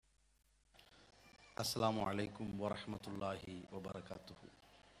அஸ்ஸலாமு அலைக்கும் வரஹ்மத்துல்லாஹி வபரகாத்துஹு.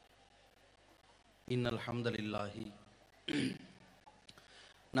 இன்னல் ஹம்தலில்லாஹி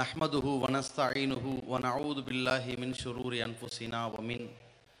நஹ்மதுஹு வ நஸ்தஈனுஹு வ நஊது பில்லாஹி மின் ஷுரூரி அன்ஃபுஸினா வ மின்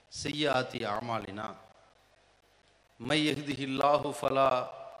ஸய்யிஆத்தி அஅமாலினா. மை யஹ்திஹில்லாஹு ஃபலா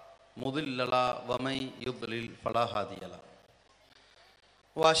முதில்ல லஹு வ மை யுத்லில் ஃபலா ஹாதிய லஹு.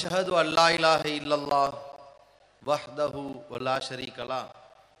 வ அஷ்ஹது அன் லா இலாஹ இல்லல்லாஹ் வஹ்தஹு வ லா ஷரீக லஹு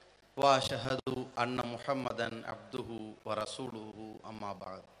வ அஷ்ஹது அன்ன முஹம்மதன் அப்துஹு வ ரசூலுஹு அம்மா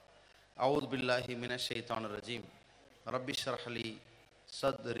பஅத். அஊது பில்லாஹி மினஷ் ஷைத்தானிர் ரஜீம். ரப்பி ஷ்ரஹ் லி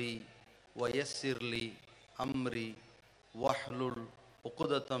சத்ரி வ யஸ்ஸிர் லி அம்ரி வஹ்லுல்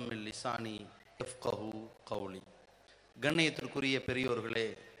உக்தத்தம் மின் லிசானி யஃப்கஹு கௌலி. கண்ணியத்திற்குரிய பெரியோர்களே,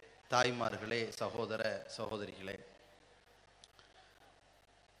 தாய்மார்களே, சகோதர சகோதரிகளே,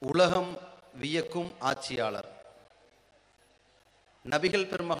 உலகம் வியக்கும் ஆட்சியாளர் நபிகள்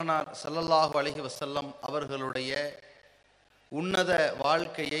பெருமகனார் ஸல்லல்லாஹு அலைஹி வஸல்லம் அவர்களுடைய உன்னத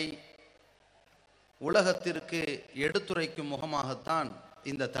வாழ்க்கையை உலகத்திற்கு எடுத்துரைக்கும் முகமாகத்தான்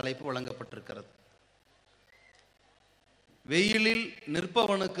இந்த தலைப்பு வழங்கப்பட்டிருக்கிறது. வெயிலில்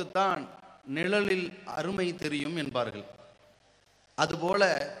நிற்பவனுக்குத்தான் நிழலில் அருமை தெரியும் என்பார்கள். அதுபோல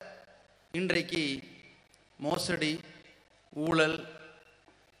இன்றைக்கு மோசடி, ஊழல்,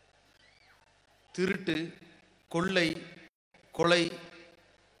 திருட்டு, கொள்ளை, கொலை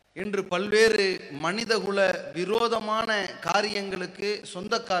என்று பல்வேறு மனிதகுல விரோதமான காரியங்களுக்கு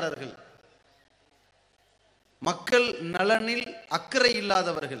சொந்தக்காரர்கள், மக்கள் நலனில் அக்கறை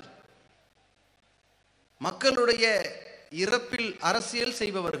இல்லாதவர்கள், மக்களுடைய இறப்பில் அரசியல்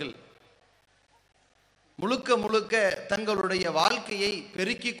செய்பவர்கள், முழுக்க முழுக்க தங்களுடைய வாழ்க்கையை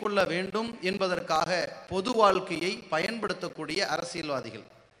பெருக்கிக் கொள்ள வேண்டும் என்பதற்காக பொது வாழ்க்கையை பயன்படுத்தக்கூடிய அரசியல்வாதிகள்,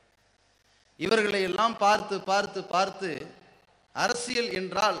 இவர்களை எல்லாம் பார்த்து பார்த்து பார்த்து அரசியல்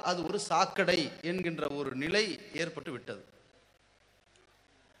என்றால் அது ஒரு சாக்கடை என்கின்ற ஒரு நிலை ஏற்பட்டு விட்டது.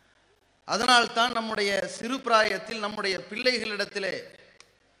 அதனால்தான் நம்முடைய சிறு பிராயத்தில் நம்முடைய பிள்ளைகளிடத்திலே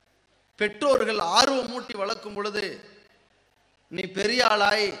பெற்றோர்கள் ஆர்வமூட்டி வளர்க்கும் பொழுது, நீ பெரிய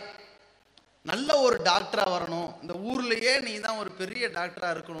ஆளாய் நல்ல ஒரு டாக்டரா வரணும், இந்த ஊர்லயே நீ தான் ஒரு பெரிய டாக்டரா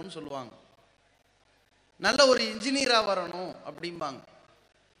இருக்கணும்னு சொல்லுவாங்க. நல்ல ஒரு இன்ஜினியரா வரணும் அப்படிம்பாங்க.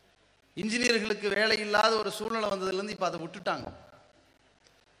 இன்ஜினியர்களுக்கு வேலை இல்லாத ஒரு சூழ்நிலை வந்ததுலேருந்து இப்போ அதை விட்டுட்டாங்க.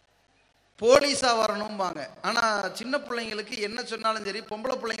 போலீஸாக வரணும்பாங்க. ஆனால் சின்ன பிள்ளைங்களுக்கு என்ன சொன்னாலும் சரி,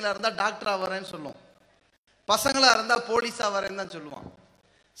 பொம்பளை பிள்ளைங்களா இருந்தால் டாக்டராக வரேன்னு சொல்லும், பசங்களாக இருந்தால் போலீஸாக வரேன்னு தான் சொல்லுவான்.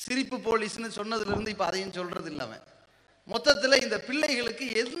 சிரிப்பு போலீஸ்னு சொன்னதுலேருந்து இப்போ அதையும் சொல்கிறது இல்லாமல் மொத்தத்தில் இந்த பிள்ளைகளுக்கு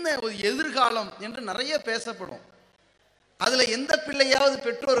என்ன ஒரு எதிர்காலம் என்று நிறைய பேசப்படும். அதில் எந்த பிள்ளையாவது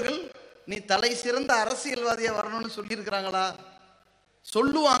பெற்றோர்கள் நீ தலை சிறந்த அரசியல்வாதியாக வரணும்னு சொல்லியிருக்கிறாங்களா?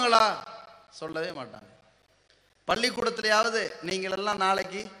 சொல்லுவாங்களா? சொல்லவே மாட்டாங்க. பள்ளிக்கூடத்திலேயாவது நீங்கள் எல்லாம்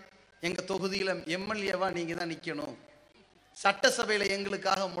நாளைக்கு எங்கள் தொகுதியில் எம்எல்ஏவா நீங்கள் தான் நிற்கணும், சட்டசபையில்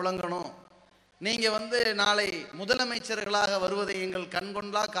எங்களுக்காக முழங்கணும், நீங்கள் நாளை முதலமைச்சர்களாக வருவதை எங்கள்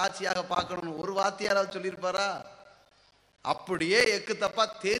கண்கொண்டா காட்சியாக பார்க்கணும்னு ஒரு வாத்தியாராவது சொல்லியிருப்பாரா? அப்படியே எக்கு தப்பா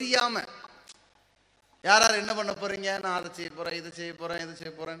தெரியாம யாராரு என்ன பண்ண போறீங்க, நான் அதை செய்ய போறேன், இதை செய்ய போறேன், இதை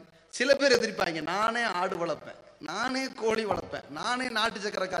செய்ய போறேன். சில பேர் எதிர்ப்பாங்க, நானே ஆடு வளர்ப்பேன், நானே கோழி வளர்ப்பேன், நானே நாட்டு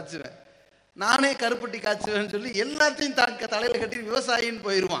சக்கரை காய்ச்சுவேன், நானே கருப்பட்டி காய்ச்சுவேன்னு சொல்லி எல்லாத்தையும் தலையில கட்டி விவசாயின்னு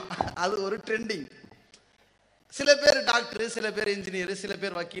போயிடுவான். அது ஒரு ட்ரெண்டிங். சில பேர் டாக்டர், சில பேர் இன்ஜினியர், சில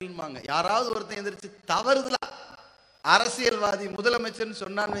பேர் வக்கீல்பாங்க. யாராவது ஒருத்தன் எதிர்த்து தவறுதலா அரசியல்வாதி முதலமைச்சர்னு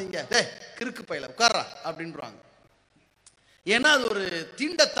சொன்னான்னு வைங்க, டே கிறுக்கு பையில உட்கார்றா அப்படின்றாங்க. ஏன்னா அது ஒரு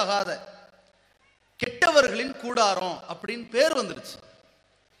தீண்டத்தகாத கெட்டவர்களின் கூடாரம் அப்படின்னு பேர் வந்துருச்சு.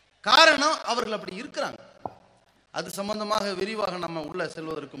 காரணம் அவர்கள் அப்படி இருக்கிறாங்க. அது சம்பந்தமாக விரிவாக நம்ம உள்ள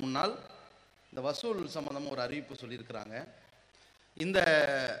செல்வதற்கு முன்னால் இந்த வசூல் சம்பந்தமாக ஒரு அறிவிப்பு சொல்லியிருக்கிறாங்க. இந்த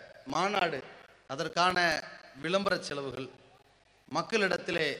மாநாடு, அதற்கான விளம்பர செலவுகள்,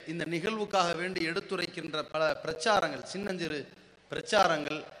 மக்களிடத்திலே இந்த நிகழ்வுக்காக வேண்டி எடுத்துரைக்கின்ற பல பிரச்சாரங்கள், சின்னஞ்சிறு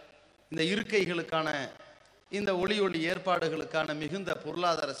பிரச்சாரங்கள், இந்த இருக்கைகளுக்கான இந்த ஒளி ஏற்பாடுகளுக்கான மிகுந்த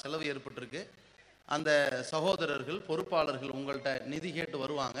பொருளாதார செலவு ஏற்பட்டிருக்கு. அந்த சகோதரர்கள், பொறுப்பாளர்கள் உங்கள்கிட்ட நிதி கேட்டு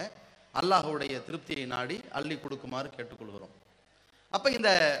வருவாங்க. அல்லாஹ்வுடைய திருப்தியை நாடி அள்ளி கொடுக்குமாறு கேட்டுக்கொள்கிறோம். அப்போ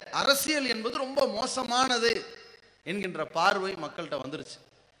இந்த அரசியல் என்பது ரொம்ப மோசமானது என்கின்ற பார்வை மக்கள்கிட்ட வந்துருச்சு.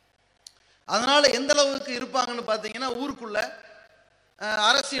 அதனால எந்த அளவுக்கு இருப்பாங்கன்னு பார்த்தீங்கன்னா, ஊருக்குள்ள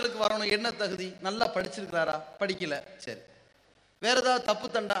அரசியலுக்கு வரணும், என்ன தகுதி, நல்லா படிச்சிருக்கிறாரா, படிக்கல, சரி, வேற ஏதாவது தப்பு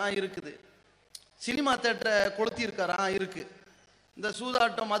தண்டா இருக்குது, சினிமா தேட்டரை கொளுத்தி இருக்காரா, இருக்கு, இந்த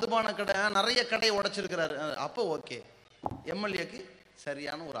சூதாட்டம் மதுபான கடை நிறைய கடையை உடைச்சிருக்கிறாரு, அப்போ ஓகே, எம்எல்ஏக்கு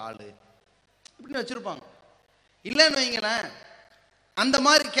சரியான ஒரு ஆளு அப்படின்னு வச்சிருப்பாங்க. இல்லைன்னு வைங்களேன், அந்த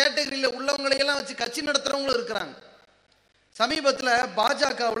மாதிரி கேட்டகரியில் உள்ளவங்களையெல்லாம் வச்சு கட்சி நடத்துறவங்களும் இருக்கிறாங்க. சமீபத்தில்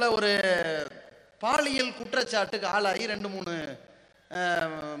பாஜகவில் ஒரு பாலியல் குற்றச்சாட்டுக்கு ஆளாகி 2-3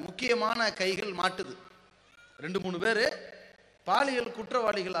 முக்கியமான கைகள் மாட்டுது. 2-3 பேர் பாலியல்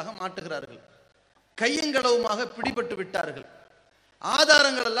குற்றவாளிகளாக மாட்டுகிறார்கள். கையங்களவுமாக பிடிபட்டு விட்டார்கள்.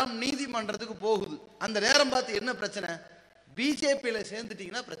 ஆதாரங்கள் எல்லாம் நீதிமன்றத்துக்கு போகுது. அந்த நேரம் பார்த்து என்ன பிரச்சனை, பிஜேபியில்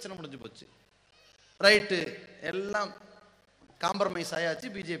சேர்ந்துட்டீங்கன்னா பிரச்சனை முடிஞ்சு போச்சு, ரைட்டு, எல்லாம் காம்ப்ரமைஸ் ஆயாச்சு,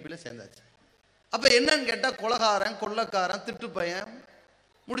 பிஜேபியில் சேர்ந்தாச்சு. அப்போ என்னன்னு கேட்டால் கொலகாரன், கொள்ளக்காரன், திட்டுப்பையன்,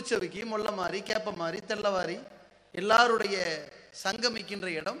 முடிச்சவிக்கி, மொல்ல மாதிரி, கேப்ப மாதிரி, தெல்லவாரி எல்லாருடைய சங்கமிக்கின்ற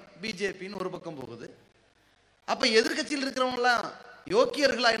இடம் பிஜேபின்னு ஒரு பக்கம் போகுது. அப்போ எதிர்கட்சியில் இருக்கிறவங்களாம்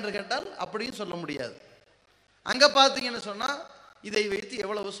யோக்கியர்களா என்று கேட்டால் அப்படியும் சொல்ல முடியாது. அங்கே பார்த்தீங்கன்னு சொன்னால் இதை வைத்து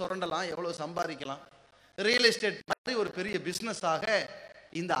எவ்வளவு சுரண்டலாம், எவ்வளவு சம்பாதிக்கலாம், ரியல் எஸ்டேட் மாதிரி ஒரு பெரிய பிஸ்னஸாக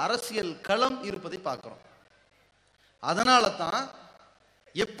இந்த அரசியல் களம் இருப்பதை பார்க்குறோம். அதனால தான்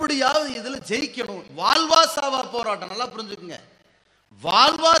எப்படியாவது இதில் ஜெயிக்கணும், வாழ்வா சாவா போராட்டம். நல்லா புரிஞ்சுக்குங்க,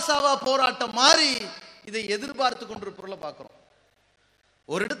 வாழ்வா சாவா போராட்டம் மாதிரி இதை எதிர்பார்த்து கொண்டிருப்பவர்களை பார்க்குறோம்.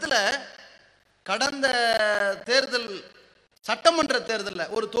 ஒரு இடத்துல கடந்த தேர்தல், சட்டமன்ற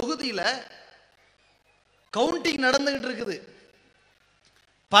தேர்தலில் ஒரு தொகுதியில் கவுண்டிங் நடந்துகிட்டு இருக்குது,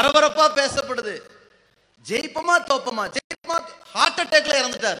 பரபரப்பா பேசப்படுது, ஜெயிப்பமா தோப்பமா, ஜெயிப்பமா, ஹார்ட் அட்டாக்ல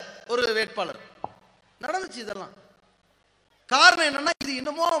இறந்துட்டார் ஒரு வேட்பாளர். நடந்துச்சு. இதெல்லாம் காரணம் என்னன்னா, இது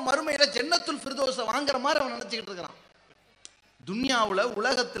இன்னமோ மறுமையில ஜன்னத்துல் ஃபிர்தௌஸை வாங்குற மாதிரி அவன் நினைச்சுக்கிட்டு இருக்கிறான். துன்யாவுல,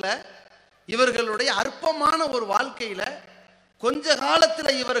 உலகத்துல இவர்களுடைய அற்பமான ஒரு வாழ்க்கையில கொஞ்ச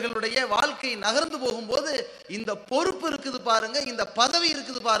காலத்துல இவர்களுடைய வாழ்க்கை நகர்ந்து போகும்போது இந்த பொறுப்பு இருக்குது பாருங்க, இந்த பதவி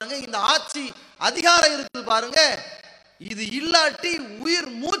இருக்குது பாருங்க, இந்த ஆட்சி அதிகாரம் இருக்குது பாருங்க, இது இல்லாட்டி உயிர்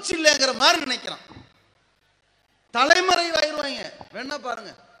மூச்சு இல்லைங்கிற மாதிரி நினைக்கிறான். தலைமறைவாயிருவாங்க. வேணா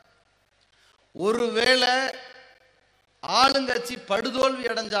பாருங்க, ஒருவேளை ஆளுங்கட்சி படுதோல்வி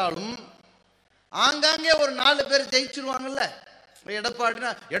அடைஞ்சாலும் ஆங்காங்கே ஒரு 4 பேர் ஜெயிச்சிருவாங்கல்ல. எடப்பாடினா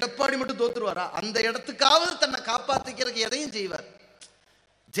எடப்பாடி மட்டும் தோத்துருவாரா? அந்த இடத்துக்காவது தன்னை காப்பாத்திக்கிறதுக்கு எதையும் செய்வார்.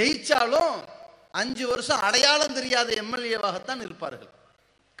 ஜெயிச்சாலும் 5 வருஷம் அடையாளம் தெரியாத எம்எல்ஏவாகத்தான் இருப்பார்கள்.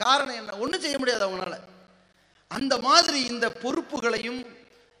 காரணம் என்ன? ஒன்றும் செய்ய முடியாது அவங்களால. அந்த மாதிரி இந்த பொறுப்புகளையும்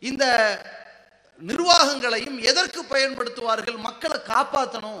இந்த நிர்வாகங்களையும் எதற்கு பயன்படுத்துவார்கள்? மக்களை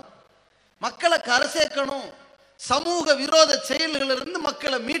காப்பாற்றணும், மக்களை கரை சேர்க்கணும், சமூக விரோத செயல்களிலிருந்து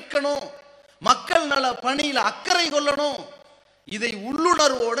மக்களை மீட்கணும், மக்கள் நல பணியில் அக்கறை கொள்ளணும். இதை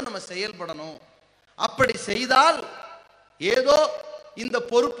உள்ளுணர்வோடு நம்ம செயல்படணும். அப்படி செய்தால் ஏதோ இந்த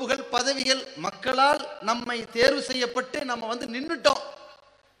பொறுப்புகள், பதவிகள் மக்களால் நம்மை தேர்வு செய்யப்பட்டு நம்ம நின்னுட்டோம்,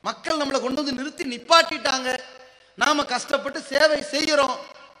 மக்கள் நம்மளை கொண்டு வந்து நிறுத்தி நிப்பாட்டிட்டாங்க, நாம கஷ்டப்பட்டு சேவை செய்கிறோம்,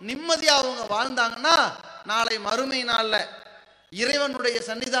 நிம்மதியா அவங்க வாழ்ந்தாங்கன்னா நாளை மறுமை நாள்ல இறைவனுடைய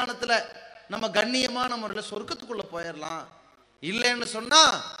சன்னிதானத்துல நம்ம கண்ணியமான முறையில் சொர்க்கத்துக்குள்ள போயிடலாம். இல்லைன்னு சொன்னா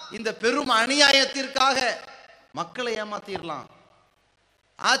இந்த பெரும் அநியாயத்திற்காக மக்களை ஏமாத்திடலாம்,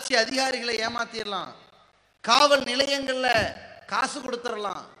 ஆட்சி அதிகாரிகளை ஏமாத்திடலாம், காவல் நிலையங்கள்ல காசு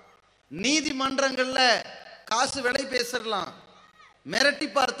கொடுத்துடலாம், நீதிமன்றங்கள்ல காசு விலை பேசிடலாம், மிரட்டி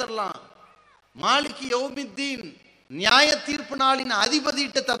பார்த்திடலாம். மாலிக் யௌமித்தீன் நியாய தீர்ப்பு நாளின்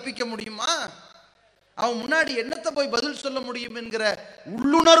அதிபதியிட்ட தப்பிக்க முடியுமா? அவன் முன்னாடி என்னத்தை போய் பதில் சொல்ல முடியும் என்கிற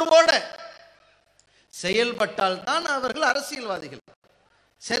உள்ளுணர்வோட செயல்பட்டால் தான் அவர்கள் அரசியல்வாதிகள்,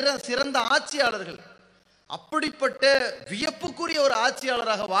 சிறந்த ஆட்சியாளர்கள். அப்படிப்பட்ட வியப்புக்குரிய ஒரு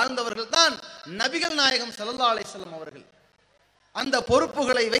ஆட்சியாளராக வாழ்ந்தவர்கள் தான் நபிகள் நாயகம் ஸல்லல்லாஹு அலைஹி வஸல்லம் அவர்கள். அந்த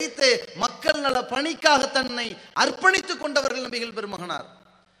பொறுப்புகளை வைத்து மக்கள் நல பணிக்காக தன்னை அர்ப்பணித்துக் கொண்டவர்கள் நபிகள் பெருமகனார்.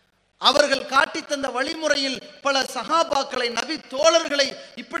 அவர்கள் காட்டி தந்த வழிமுறையில் பல சஹாபாக்களை, நபி தோழர்களை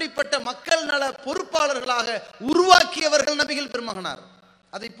இப்படிப்பட்ட மக்கள் நல பொறுப்பாளர்களாக உருவாக்கியவர்கள் நபிகள் பெருமகனார்.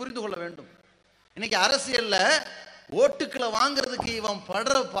 அதை புரிந்து கொள்ள வேண்டும். இன்னைக்கு அரசியல்ல ஓட்டுக்களை வாங்குறதுக்கு இவன்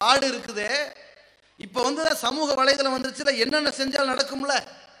படுற பாடு இருக்குதே. இப்ப சமூக வலைதளம் வந்துருச்சுல, என்னென்ன செஞ்சாலும் நடக்கும்ல,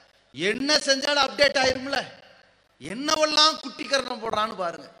 என்ன செஞ்சாலும் அப்டேட் ஆயிரும்ல, என்னவெல்லாம் குட்டி கரணம் போடுறான்னு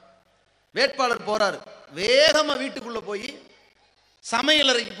பாருங்க. வேட்பாளர் போறாரு, வேகமா வீட்டுக்குள்ள போய்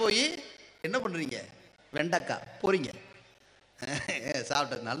சமையலறைக்கு போய் என்ன பண்றீங்க, வெண்டைக்காய் போறீங்க,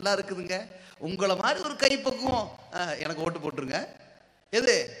 சாப்பிட்ட நல்லா இருக்குதுங்க, உங்களை மாதிரி ஒரு கைப்பக்குவம், எனக்கு ஓட்டு போட்டுருங்க.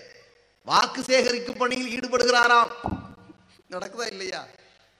 எது? வாக்கு சேகரிக்கும் பணியில் ஈடுபடுகிறாராம். நடக்குதா இல்லையா?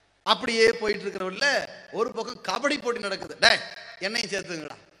 அப்படியே போயிட்டு இருக்கிறவல்ல ஒரு பக்கம் கபடி போட்டி நடக்குது. டே என்னையும்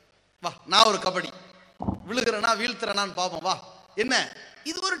சேர்த்துங்களா, வா நான் ஒரு கபடி, விழுகிறனா வீழ்த்துறனான்னு பார்ப்போம் வா. என்ன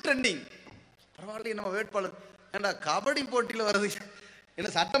இது ஒரு ட்ரெண்டிங். பரவாயில்லையே நம்ம வேட்பாளர், ஏண்டா கபடி போட்டியில் வருது,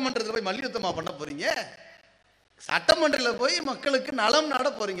 என்ன சட்டமன்றத்தில் போய் மல்யுத்தமா பண்ண போறீங்க? சட்டமன்றத்தில் போய் மக்களுக்கு நலம் நாட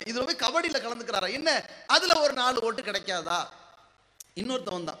போறீங்க, இதுல போய் கபடியில் கலந்துக்கிறாரா என்ன? அதுல ஒரு 4 ஓட்டு கிடைக்காதா?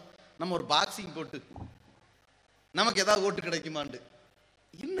 இன்னொருத்தவன் தான், நம்ம ஒரு பாக்ஸிங் போட்டு நமக்கு ஏதாவது ஓட்டு கிடைக்குமாண்டு.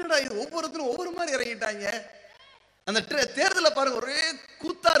 என்னடா இது, ஒவ்வொருத்தரும் ஒவ்வொரு மாதிரி இறங்கிட்டாங்க. அந்த தேர்தலை பாருங்க, ஒரே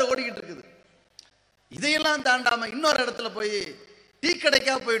கூத்தாறு ஓடிக்கிட்டு இருக்குது. இதையெல்லாம் தாண்டாம இன்னொரு இடத்துல போய் டீ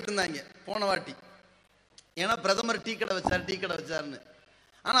கடைக்கா போயிட்டு இருந்தாங்க போன வாட்டி. ஏன்னா பிரதமர் டீ கடை வச்சாருன்னு.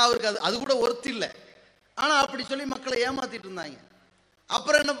 ஆனா அவருக்கு அது கூட ஒர்த்து இல்லை. ஆனா அப்படி சொல்லி மக்களை ஏமாத்திட்டு இருந்தாங்க.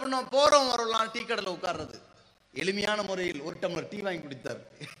 அப்புறம் என்ன பண்ணோம், போறோம் வரலாம் டீ கடையில் உட்கார்றது, எளிமையான முறையில் ஒரு டம்ளர் டீ வாங்கி குடித்தார்.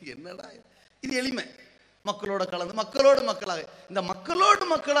 என்னடா இது எளிமை, மக்களோட கலந்து மக்களோடு மக்களாக. இந்த மக்களோடு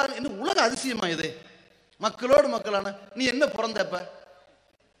மக்களாக என்ன உலக அதிசயமா இது? மக்களோடு மக்களான நீ என்ன பிறந்தப்ப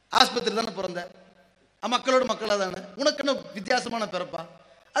ஆஸ்பத்திரி தானே பிறந்த, மக்களோடு மக்களா தானே, உனக்கு என்ன வித்தியாசமான பிறப்பா?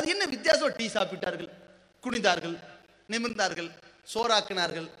 அது என்ன வித்தியாசம்? டீ சாப்பிட்டார்கள், குனிந்தார்கள், நிமிர்ந்தார்கள்,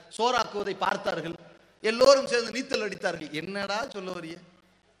 சோறாக்கினார்கள், சோறாக்குவதை பார்த்தார்கள், எல்லோரும் சேர்ந்து நீச்சல் அடித்தார்கள். என்னடா சொல்ல வரிய?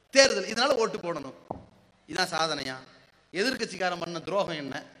 தேர்தல், இதனால ஓட்டு போடணும், இதான் சாதனையா? எதிர்கட்சிக்காரன் பண்ண துரோகம்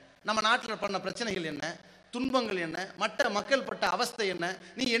என்ன, நம்ம நாட்டில் பண்ண பிரச்சனைகள் என்ன, துன்பங்கள் என்ன, மற்ற மக்கள் பட்ட அவஸ்தை என்ன,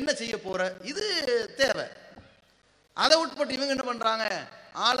 நீ என்ன செய்ய போற, இது தேவை. அதை விட்டுப்பட்டு இவங்க என்ன பண்றாங்க,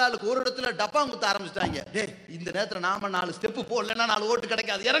 ஆளாளுக்கு ஒரு இடத்துல டப்பாங்குத்த ஆரம்பிச்சிட்டாங்க. டே, இந்த நேரத்தில் நாம 4 ஸ்டெப்பு போடலன்னா 4 ஓட்டு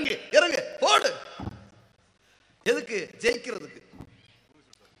கிடைக்காது, இறங்கு இறங்கு போடு. எதுக்கு? ஜெயிக்கிறதுக்கு.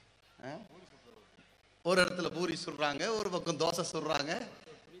 ஒரு இடத்துல பூரி சொல்றாங்க, ஒரு பக்கம் தோசை சொல்றாங்க,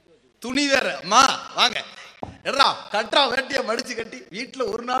 துணி வேற. அம்மா வாங்க எட்ரா கட்டுறா, வேட்டியா மடிச்சு கட்டி வீட்டுல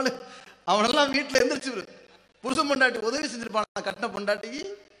ஒரு நாள் அவனெல்லாம் வீட்டுல எந்திரிச்சு புருஷன் பொண்டாட்டி உதவி செஞ்சிருப்பான், கட்டின பொண்டாட்டிக்கு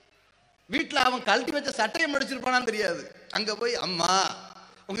வீட்டுல அவன் கழட்டி வச்ச சட்டையை மடிச்சிருப்பானான்னு தெரியாது. அங்க போய் அம்மா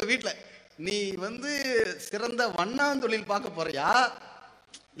உங்க வீட்டுல நீ சிறந்த வண்ணாந்தொழில் பார்க்க போறியா,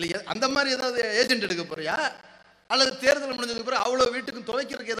 இல்ல அந்த மாதிரி ஏதாவது ஏஜென்ட் எடுக்க போறியா, அல்லது தேர்தல் முடிஞ்சதுக்கு பிறகு அவ்வளவு வீட்டுக்கும்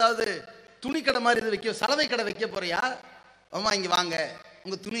துவைக்கிறதுக்கு ஏதாவது துணி கடை மாதிரி வைக்க, சலவை கடை வைக்க போறியா, அம்மா இங்க வாங்க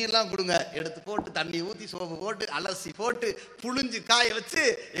உங்க துணியெல்லாம் கொடுங்க, எடுத்து போட்டு தண்ணி ஊற்றி சோப்பு போட்டு அலசி போட்டு புழிஞ்சு காய வச்சு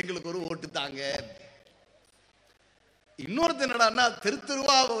எங்களுக்கு ஒரு ஓட்டு தாங்க. இன்னொருத்த என்னடான்னா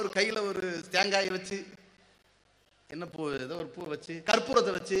தெருவா ஒரு கையில ஒரு தேங்காயை வச்சு, என்ன பூ, ஏதோ ஒரு பூ வச்சு,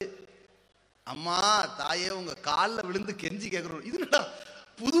 கற்பூரத்தை வச்சு, அம்மா தாயே உங்க காலில் விழுந்து கெஞ்சி கேட்கிறோம். இது என்னடா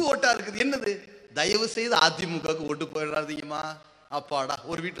புது ஓட்டா இருக்குது, என்னது? தயவு செய்து அதிமுகவுக்கு ஓட்டு போயிடாதீங்கம்மா. அப்பாடா,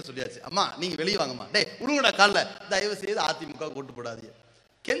 ஒரு வீட்டை சொல்லியாச்சு, அம்மா நீங்க வெளியே வாங்கம்மா, டே உருங்கடா காலில், தயவு செய்து அதிமுக ஓட்டு போடாதீங்க.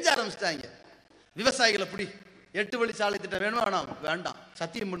 கெஞ்ச ஆரம்பிச்சிட்டாங்க. விவசாயிகளை பிடி, 8 வழி சாலை திட்டம் வேணுமா? வேணாம், வேண்டாம்,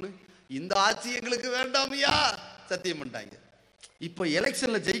 சத்தியம் பண்ணு, இந்த ஆட்சி எங்களுக்கு வேண்டாமையா, சத்தியம் பண்ணிட்டாங்க. இப்போ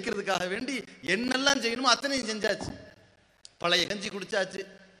எலெக்ஷன்ல ஜெயிக்கிறதுக்காக வேண்டி என்னெல்லாம் செய்யணுமோ அத்தனையும் செஞ்சாச்சு. பழைய கஞ்சி குடிச்சாச்சு,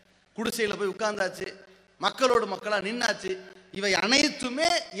 குடிசையில போய் உட்கார்ந்தாச்சு, மக்களோடு மக்களா நின்னாச்சு. இவை அனைத்துமே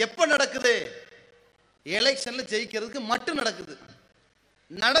எப்ப நடக்குது? எலெக்ஷன்ல ஜெயிக்கிறதுக்கு மட்டும் நடக்குது.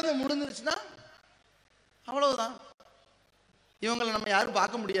 நடந்து முடிஞ்சிருச்சுன்னா அவ்வளவுதான். இவங்களை நம்ம யாரும்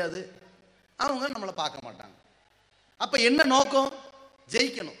பார்க்க முடியாது, அவங்க நம்மளை பார்க்க மாட்டாங்க. அப்ப என்ன நோக்கம்?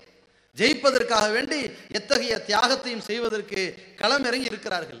 ஜெயிக்கணும். ஜெயிப்பதற்காக வேண்டி எத்தகைய தியாகத்தையும் செய்வதற்கு களமிறங்கி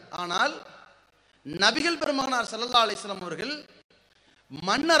இருக்கிறார்கள். ஆனால் நபிகள் பெருமானார் ஸல்லல்லாஹு அலைஹி வஸல்லம் அவர்கள்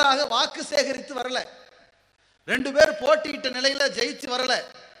மன்னராக வாக்கு சேகரித்து வரல, 2 பேர் போட்டியிட்ட நிலையில ஜெயிச்சு வரல,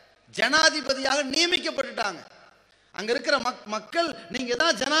 ஜனாதிபதியாக நியமிக்கப்பட்டுட்டாங்க. அங்க இருக்கிற மக்கள் நீங்க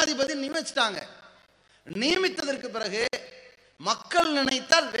தான் ஜனாதிபதி நியமிச்சிட்டாங்க. நியமித்ததற்கு பிறகு மக்கள்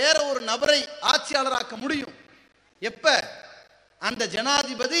நினைத்தால் வேற ஒரு நபரை ஆட்சியாளராக்க முடியும். எப்ப? அந்த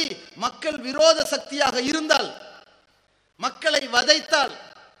ஜனாதிபதி மக்கள் விரோத சக்தியாக இருந்தால், மக்களை வதைத்தால்,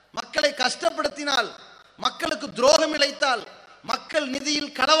 மக்களை கஷ்டப்படுத்தினால், மக்களுக்கு துரோகம் இழைத்தால், மக்கள்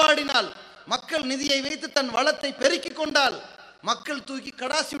நிதியில் களவாடினால், மக்கள் நிதியை வைத்து தன் வளத்தை பெருக்கிக் கொண்டால், மக்கள் தூக்கி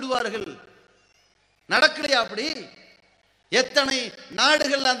கடாசி விடுவார்கள். நடக்கலையா அப்படி? எத்தனை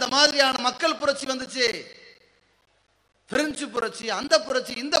நாடுகள் அந்த மாதிரியான மக்கள் புரட்சி வந்துச்சு? பிரெஞ்சு புரட்சி, அந்த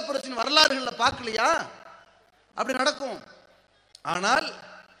புரட்சி, இந்த புரட்சி வரலாறுகள்ல பார்க்கலையா? அப்படி நடக்கும். ஆனால்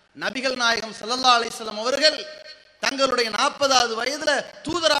நபிகள் நாயகம் ஸல்லல்லாஹு அலைஹி வஸல்லம் அவர்கள் தங்களுடைய 40வது வயதுல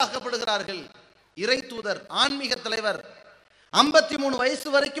தூதராக்கப்படுகிறார்கள். இறை தூதர், ஆன்மீக தலைவர். 53 வயசு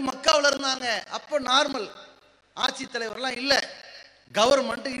வரைக்கும் மக்காவில் இருந்தாங்க. அப்போ நார்மல், ஆட்சி தலைவர்லாம் இல்ல,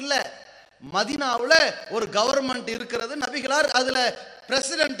 கவர்மெண்ட் இல்ல. மதீனாவுல ஒரு கவர்மெண்ட் இருக்கிறது. நபிகளார் அதுல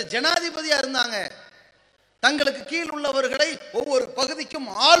பிரசிடென்ட், ஜனாதிபதியா இருந்தாங்க. தங்களுக்கு கீழ் உள்ளவர்களை ஒவ்வொரு பகுதிக்கும்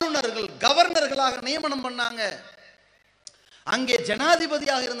ஆளுநர்கள், கவர்னர்களாக நியமனம் பண்ணாங்க. அங்கே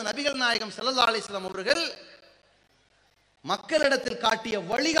ஜனாதிபதியாக இருந்த நபிகள் நாயகம் ஸல்லல்லாஹு அலைஹி வஸல்லம் அவர்கள் மக்களிடத்தில் காட்டிய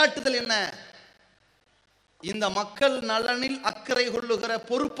வழிகாட்டுதல் என்ன? இந்த மக்கள் நலனில் அக்கறை கொள்ளுகிற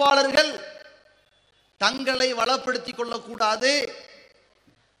பொறுப்பாளர்கள் தங்களை வளப்படுத்திக் கொள்ளக்கூடாது,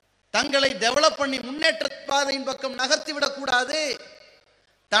 தங்களை டெவலப் பண்ணி முன்னேற்ற பாதையின் பக்கம் நகர்த்திவிடக் கூடாது,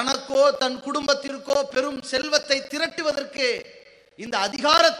 தனக்கோ தன் குடும்பத்திற்கோ பெரும் செல்வத்தை திரட்டுவதற்கு இந்த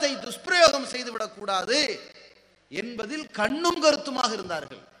அதிகாரத்தை துஷ்பிரயோகம் செய்துவிடக் கூடாது என்பதில் கண்ணும் கருத்துமாக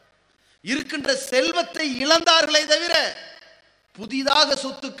இருந்தார்கள். இருக்கின்ற செல்வத்தை இழந்தார்களே தவிர புதிதாக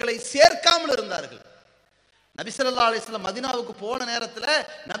சொத்துக்களை சேர்க்காமல் இருந்தார்கள். நபி ஸல்லல்லாஹு அலைஹி வஸல்லம் மதீனாவுக்கு போன நேரத்துல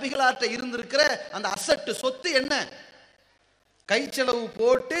நபிகளார்ட்ட இருந்திருக்கிற அந்த அசட்டு சொத்து என்ன? கைச்செலவு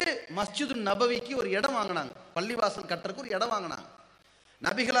போட்டு மஸ்ஜிது நபவிக்கு ஒரு இடம் வாங்கினாங்க, பள்ளிவாசல் கட்டுறதுக்கு ஒரு இடம் வாங்கினாங்க.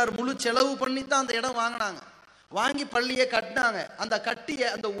 நபிகளார் முழு செலவு பண்ணி தான் அந்த இடம் வாங்கினாங்க. வாங்கி பள்ளியை கட்டினாங்க. அந்த கட்டிய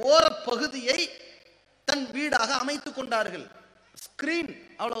அந்த ஓர பகுதியை தன் வீடாக அமைத்து கொண்டார்கள். ஸ்கிரீன்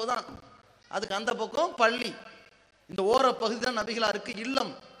அவ்வளவுதான், அதுக்கு அந்த பக்கம் பள்ளி, இந்த ஓர பகுதி தான் நபிகளாருக்கு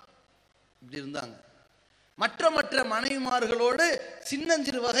இல்லம். இப்படி இருந்தாங்க. மற்ற மற்ற மனைவிமார்களோடு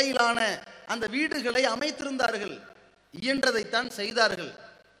சின்னஞ்சிறு வகையிலான அந்த வீடுகளை அமைத்திருந்தார்கள். இயன்றதைத்தான் செய்தார்கள்.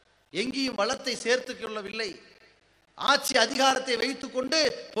 எங்கேயும் வளத்தை சேர்த்து கொள்ளவில்லை. ஆட்சி அதிகாரத்தை வைத்துக் கொண்டு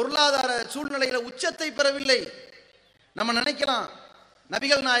பொருளாதார சூழ்நிலையில உச்சத்தை பெறவில்லை. நம்ம நினைக்கலாம்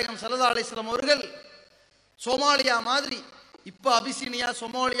நபிகள் நாயகம் ஸல்லல்லாஹு அலைஹி வஸல்லம் அவர்கள் சோமாலியா மாதிரி, இப்ப அபிசீனியா,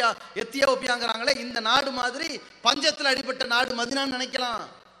 சொமாலியா, எத்தியோப்பியாங்கிறாங்களே, இந்த நாடு மாதிரி பஞ்சத்தில் அடிபட்ட நாடு மதீனான்னு நினைக்கலாம்.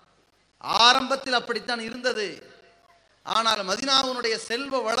 ஆரம்பத்தில் அப்படித்தான் இருந்தது. ஆனால் மதீனாவுடைய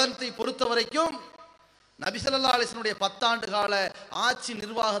செல்வ வளத்தை பொறுத்த வரைக்கும் நபி ஸல்லல்லாஹு அலைஹி வஸல்லம் 10 ஆண்டு கால ஆட்சி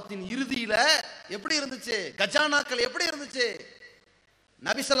நிர்வாகத்தின் இறுதியில எப்படி இருந்துச்சு, கஜானாக்கள் எப்படி இருந்துச்சு?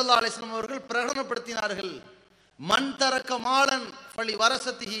 நபி ஸல்லல்லாஹு அலைஹி வஸல்லம் அவர்கள் பிரகடனப்படுத்தினார்கள், மன் தரக்க மாலன் ஃபலி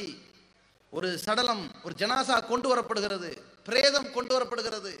வரசத்திஹி. ஒரு சடலம், ஒரு ஜனாசா கொண்டு வரப்படுகிறது, பிரேதம் கொண்டு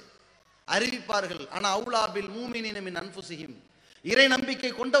வரப்படுகிறது, அறிவிப்பார்கள், ஆனா அவுலாபில் மூமினீன மின் அன்ஃபுஸிஹிம், இறை நம்பிக்கை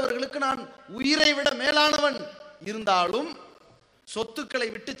கொண்டவர்களுக்கு நான் உயிரை விட மேலானவன். இருந்தாலும் சொத்துக்களை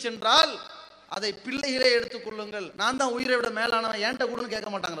விட்டு சென்றால் அதை பிள்ளைகளே எடுத்துக்கொள்ளுங்கள், நான் தான் உயிரை விட மேலானவன், ஏன்ட்ட கூடன்னு கேட்க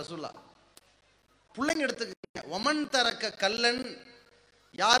மாட்டாங்க ரசூலுல்லாஹ். பிள்ளைங்க எடுத்துக்க. ஒமன் தரக்க கல்லன்,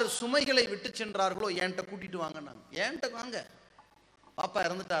 யார் சுமைகளை விட்டு சென்றார்களோ என்கிட்ட கூட்டிட்டு வாங்க. ஏன்ட்ட வாங்க. பாப்பா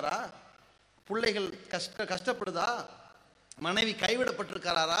இறந்துட்டாரா, பிள்ளைகள் கஷ்டப்படுதா, மனைவி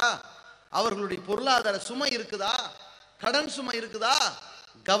கைவிடப்பட்டிருக்கிறாரா, அவர்களுடைய பொருளாதார சுமை இருக்குதா, கடன் சுமை இருக்குதா,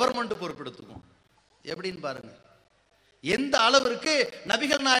 கவர்மெண்ட் பொறுப்பெடுத்துக்கும். எப்படின்னு பாருங்க. எந்த அளவிற்கு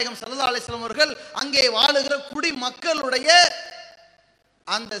நபிகள் நாயகம் ஸல்லல்லாஹு அலைஹி வஸல்லம் அவர்கள் அங்கே வாழுகிற குடிமக்களுடைய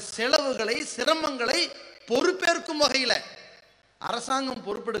அந்த செலவுகளை, சிரமங்களை பொறுப்பேற்கும் வகையில் அரசாங்கம்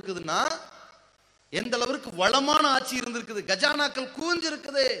பொறுப்பெடுக்குதுன்னா எந்த அளவிற்கு வளமான ஆட்சி இருந்திருக்குது, கஜானாக்கள்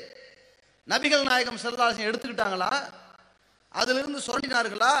கூஞ்சிருக்குது. நபிகள் நாயகம் ஸல்லல்லாஹு அலைஹி வஸல்லம் எடுத்துக்கிட்டாங்களா, அதிலிருந்து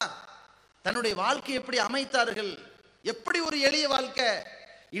சொல்லினார்களா? தன்னுடைய வாழ்க்கை எப்படி அமைத்தார்கள்? எப்படி ஒரு எளிய வாழ்க்கை.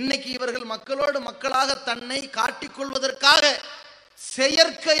 இன்னைக்கு இவர்கள் மக்களோடு மக்களாக தன்னை காட்டிக்கொள்வதற்காக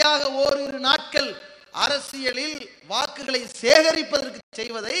செயற்கையாக ஓரிரு நாட்கள் அரசியலில் வாக்குகளை சேகரிப்பதற்கு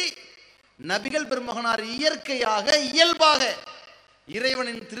செய்வதை நபிகள் பெருமகனார் இயற்கையாக, இயல்பாக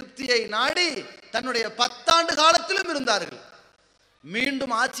இறைவனின் திருப்தியை நாடி தன்னுடைய 10 ஆண்டு காலத்திலும் இருந்தார்கள்.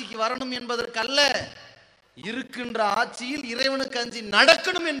 மீண்டும் ஆட்சிக்கு வரணும் என்பதற்கல்ல, இருக்கின்ற ஆட்சியில் இறைவனுக்கு அஞ்சி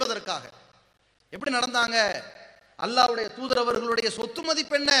நடக்கணும் என்பதற்காக. எப்படி நடந்தாங்க? அல்லாஹ்வுடைய தூதரவர்களுடைய சொத்து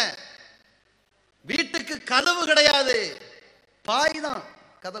மதிப்பு என்ன? வீட்டுக்கு கதவு கிடையாது, பாய் தான்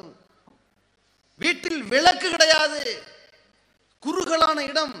கதவு. வீட்டில் விளக்கு கிடையாது, குறுகலான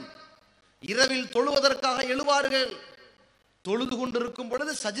இடம். இரவில் தொழுவதற்காக எழுவார்கள். தொழுது கொண்டிருக்கும்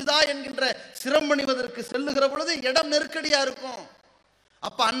பொழுது சஜிதா என்கின்ற சிரமணிவதற்கு செல்லுகிற பொழுது இடம் நெருக்கடியா இருக்கும்.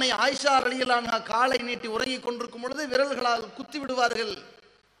 அப்ப அன்னை ஆயிஷா ரலியல்லாஹு அன்ஹா காலை நீட்டி உறங்கிக் கொண்டிருக்கும் பொழுது விரல்களால் குத்தி விடுவார்கள்.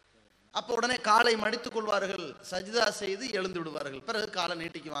 அப்ப உடனே காலை மடித்துக் கொள்வார்கள், சஜிதா செய்து எழுந்து விடுவார்கள். பிறகு காலை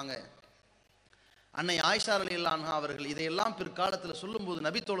நீட்டிக்குவாங்க. அன்னை ஆயிஷா ரலியல்லாஹு அன்ஹா அவர்கள் இதையெல்லாம் பிற்காலத்தில் சொல்லும் போது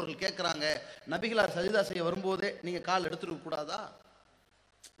நபி தோழர்கள் கேட்கிறாங்க, நபிகளார் சஜிதா செய்ய வரும்போதே நீங்க கால் எடுத்துருக்க கூடாதா?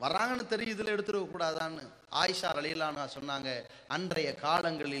 வராங்கன்னு தெரியுதுல, எடுத்துருக்க கூடாதான்னு. ஆயிஷா ரலியல்லாஹு அன்ஹா சொன்னாங்க, அன்றைய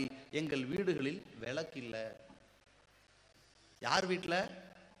காலங்களில் எங்கள் வீடுகளில் விளக்கு இல்லை. யார் வீட்டில்?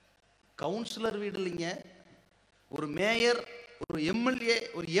 கவுன்சிலர் வீடு இல்லைங்க, ஒரு மேயர், ஒரு எம்எல்ஏ,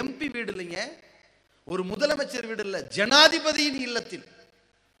 ஒரு எம்பி வீடு இல்லைங்க, ஒரு முதலமைச்சர் வீடு இல்லை, ஜனாதிபதியின் இல்லத்தில்.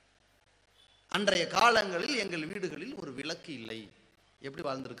 அன்றைய காலங்களில் எங்கள் வீடுகளில் ஒரு விளக்கு இல்லை. எப்படி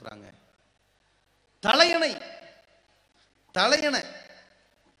வாழ்ந்திருக்கிறாங்க? தலையணை, தலையணை.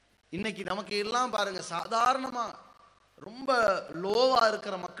 இன்னைக்கு நமக்கு எல்லாம் பாருங்க, சாதாரணமா ரொம்ப லோவா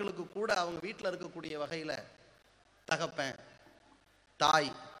இருக்கிற மக்களுக்கு கூட அவங்க வீட்டில் இருக்கக்கூடிய வகையில் தகப்பன், தாய்,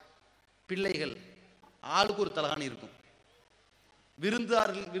 பிள்ளைகள், ஆளுக்கு ஒரு தலகாணி இருக்கும்.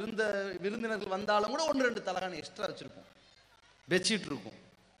 விருந்தினர்கள் வந்தாலும் கூட 1-2 தலகாணி எக்ஸ்ட்ரா வச்சிருப்போம். பெட்ஷீட் இருக்கும்.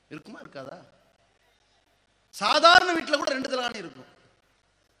 இருக்குமா இருக்காதா? சாதாரண வீட்டில் கூட 2 தலகாணி இருக்கும்.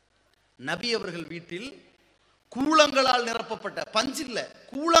 நபி அவர்கள் வீட்டில் கூளங்களால் நிரப்பப்பட்ட, பஞ்சில்ல,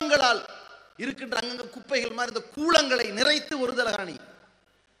 கூளங்களால் இருக்கின்ற அங்கங்க குப்பைகள் மாதிரி இந்த கூளங்களை நிறைத்து ஒரு தலகாணி.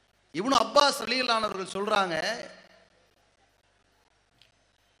 இப்னு அப்பாஸ் ரலியல்லாஹு அன்ஹு அவர்கள் சொல்றாங்க,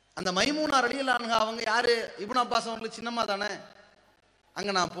 அந்த மைமூனா ரலியல்லாஹு அன்ஹா அவங்க யாரு? இப்னு அப்பாஸ் அவங்களுக்கு சின்னம்மா தானே.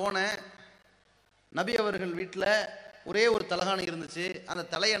 அங்க நான் போனேன், நபி அவர்கள் வீட்டில் ஒரே ஒரு தலகாணி இருந்துச்சு. அந்த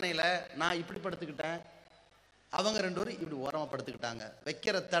தலையணையில் நான் இப்படி படுத்துக்கிட்டேன், அவங்க 2 பேரும் இப்படி ஓரமா படுத்துக்கிட்டாங்க.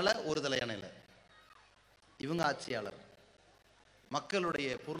 வைக்கிற தலை ஒரு தலையணையில். இவங்க ஆட்சியாளர், மக்களுடைய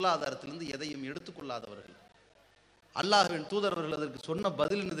பொருளாதாரத்திலிருந்து எதையும் எடுத்துக்கொள்ளாதவர்கள். அல்லாஹ்வின் தூதரவர்கள் அதற்கு சொன்ன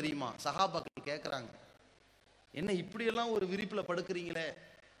பதில் என்ன தெரியுமா? சஹாபாக்கள் கேட்கிறாங்க, என்ன இப்படியெல்லாம் ஒரு விரிப்புல படுக்கிறீங்களே,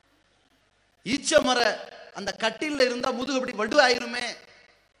 ஈச்ச மர அந்த கட்டில இருந்தா முதுகு அப்படி வடு ஆயிருமே,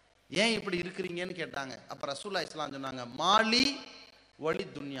 ஏன் இப்படி இருக்கிறீங்கன்னு கேட்டாங்க. அப்ப ரசூலுல்லாஹி ஸல்லல்லாஹு அலைஹி வஸல்லம் சொன்னாங்க, மாலி வலி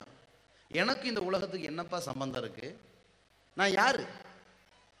துன்யா, எனக்கு இந்த உலகத்துக்கு என்னப்பா சம்பந்தம் இருக்கு? நான் யாரு?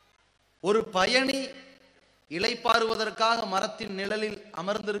 ஒரு பயணி இளைப்பாறுவதற்காக மரத்தின் நிழலில்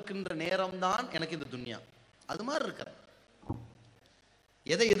அமர்ந்திருக்கின்ற நேரம்தான் எனக்கு இந்த துன்யா. அது மாதிரி இருக்கிறேன்.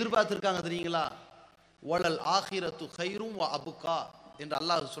 எதை எதிர்பார்த்திருக்காங்க தெரியுங்களா? வலல் ஆகிரத்து கைரும் வ அபுகா என்று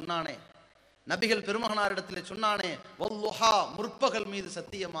அல்லாஹ் சொன்னானே, நபிகள் பெருமகனாரிடத்தில் சொன்னானே, வல்லுஹா முற்பகல் மீது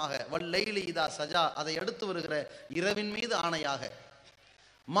சத்தியமாக, வல்லைலி இதா சஜா அதை அடுத்து வருகிற இரவின் மீது ஆணையாக,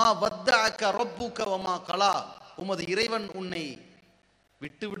 மா வத்தஅக ரப்புக வமா கலா உமது இறைவன் உன்னை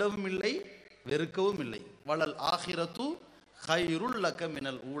விட்டுவிடவும் இல்லை வெறுக்கவும் இல்லை, வலல் ஆகிரத்து கைருல் லக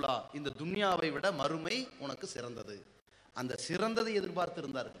மினல் ஊலா, இந்த துன்யாவை விட மறுமை உனக்கு சிறந்தது. அந்த சிறந்ததை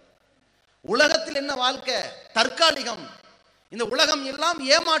எதிர்பார்த்திருந்தார்கள். உலகத்தில் என்ன வாழ்க்கை? தற்காலிகம். இந்த உலகம் எல்லாம்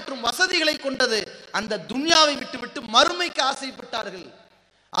ஏமாற்றும் வசதிகளை கொண்டது. அந்த துன்யாவை விட்டுவிட்டு மறுமைக்கு ஆசைப்பட்டார்கள்.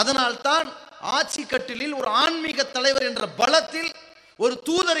 அதனால் தான் ஆட்சி கட்டிலில் ஒரு ஆன்மீக தலைவர் என்ற பலத்தில், ஒரு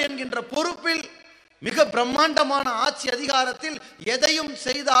தூதர் என்கின்ற பொறுப்பில், மிக பிரம்மாண்டமான ஆட்சி அதிகாரத்தில் எதையும்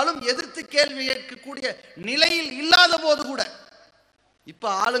செய்தாலும் எதிர்த்து கேள்வி கேட்கக்கூடிய நிலையில் இல்லாத போது கூட, இப்ப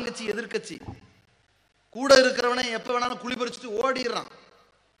ஆளுங்கட்சி எதிர்கட்சி கூட இருக்கிறவனை எப்ப வேணாலும் குளிபறிச்சுட்டு ஓடிடுறான்.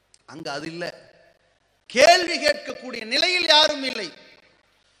 அங்க அது இல்லை. கேள்வி கேட்கக்கூடிய நிலையில் யாரும் இல்லை.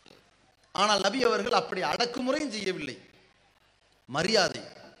 ஆனால் நபி அவர்கள் அப்படி அடக்குமுறையும் செய்யவில்லை. மரியாதை,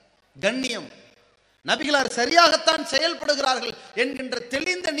 கண்ணியம், நபிகளார் சரியாகத்தான் செயல்படுகிறார்கள் என்கின்ற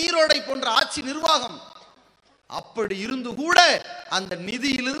தெளிந்த நீரோடை போன்ற ஆட்சி நிர்வாகம். அப்படி இருந்து கூட அந்த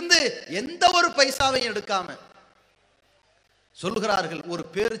நிதியிலிருந்து எந்த ஒரு பைசாவையும் எடுக்காம சொல்லுகிறார்கள், ஒரு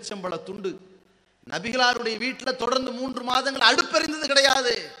பேரிச்சம்பள துண்டு நபிகளாருடைய வீட்டில் தொடர்ந்து 3 மாதங்கள் அடுப்பெறிந்தது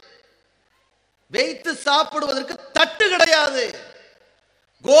கிடையாது. வைத்து சாப்பிடுவதற்கு தட்டு கிடையாது.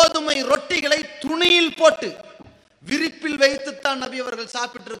 கோதுமை ரொட்டிகளை துணியில் போட்டு விரிப்பில் வைத்துத்தான் நபி அவர்கள்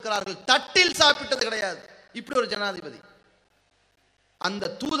சாப்பிட்டு இருக்கிறார்கள். தட்டில் சாப்பிட்டது கிடையாது. இப்படி ஒரு ஜனாதிபதி.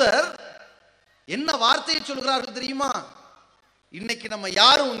 அந்த தூதர் என்ன வார்த்தையை சொல்கிறார்கள் தெரியுமா? இன்னைக்கு நம்ம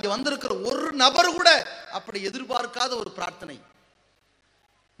யாரும் இங்க வந்திருக்கிற ஒரு நபர் கூட அப்படி எதிர்பார்க்காத ஒரு பிரார்த்தனை.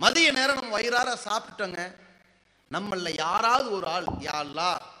 மதிய நேரம் நம்ம வயிறார சாப்பிட்டோங்க, நம்மள யாராவது ஒரு ஆள், யா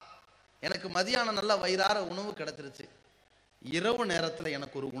அல்லாஹ் எனக்கு மதியானம் நல்ல வயிறார உணவு கிடைச்சிருச்சு, இரவு நேரத்தில்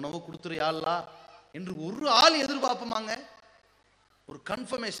எனக்கு ஒரு உணவு கொடுத்துரு யா அல்லாஹ் என்று ஒரு ஆள் எதிர்பார்ப்போமாங்க? ஒரு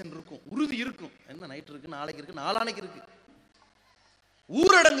கன்ஃபர்மேஷன் இருக்கும், உறுதி இருக்கும். என்ன நைட் இருக்கு, நாளைக்கு இருக்கு, நாளானைக்கு இருக்கு.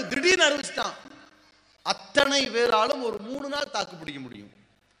 ஊரடங்கு திடீர்னு அறிவிச்சிட்டான். அத்தனை பேராலும் ஒரு 3 நாள் தாக்கு பிடிக்க முடியும்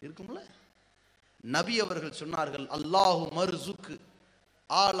இருக்கும்ல. நபி அவர்கள் சொன்னார்கள், அல்லாஹு மர்சுக்கு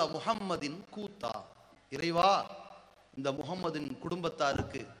ஆல முஹம்மதின் கூத்தா, இறைவா இந்த முஹம்மதின்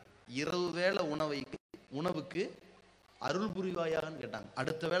குடும்பத்தாருக்கு இரவு வேளை உணவுக்கு அருள் புரிவாயான்னு கேட்டாங்க.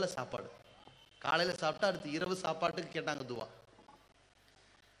 அடுத்த வேளை சாப்பாடு, காலையில சாப்பிட்டா அடுத்து இரவு சாப்பாட்டுக்கு கேட்டாங்க துவா.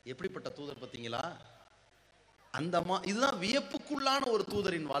 எப்படிப்பட்ட தூதர் பார்த்தீங்களா? இதுதான் வியப்புக்குள்ளான ஒரு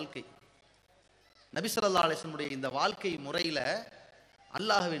தூதரின் வாழ்க்கை. நபி ஸல்லல்லாஹு அலைஹி வஸல்லம் இந்த வாழ்க்கை முறையில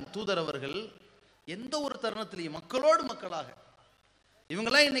அல்லாஹ்வின் தூதர் அவர்கள் எந்த ஒரு தருணத்திலையும் மக்களோடு மக்களாக,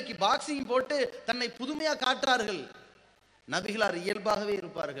 இவங்கெல்லாம் இன்னைக்கு பாக்ஸிங் போட்டு தன்னை புதுமையா காட்டுறார்கள். நபிகளார் இயல்பாகவே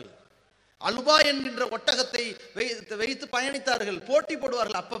இருப்பார்கள். அலுபா என்கின்ற ஒட்டகத்தை வைத்து பயணித்தார்கள், போட்டி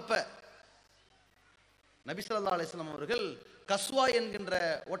போடுவார்கள். அப்பப்ப நபி ஸல்லல்லாஹு அலைஹி வஸல்லம் அவர்கள் கஸ்வா என்கின்ற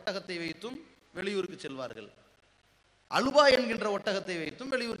ஒட்டகத்தை வைத்தும் வெளியூருக்கு செல்வார்கள், அலுபா என்கின்ற ஒட்டகத்தை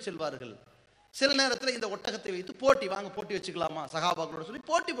வைத்தும் வெளியூர் செல்வார்கள். சில நேரத்தில் இந்த ஒட்டகத்தை வைத்து போட்டி, வாங்க போட்டி வச்சுக்கலாமா சஹாபாக்களோட சொல்லி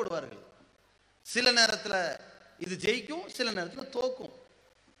போட்டி போடுவார்கள். சில நேரத்தில் இது ஜெயிக்கும், சில நேரத்தில் தோக்கும்.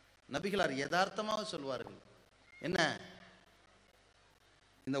 நபிகளார் யதார்த்தமாக சொல்வார்கள், என்ன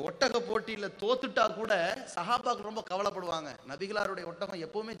இந்த ஒட்டக போட்டியில தோத்துட்டா கூட சஹாபாக்கள் ரொம்ப கவலைப்படுவாங்க. நபிகளாருடைய ஒட்டகம்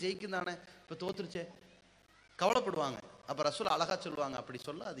எப்பவுமே ஜெயிக்கும் தானே, இப்ப தோத்துருச்சே கவலைப்படுவாங்க. அப்ப ரசூல் அழகா சொல்லுவாங்க, அப்படி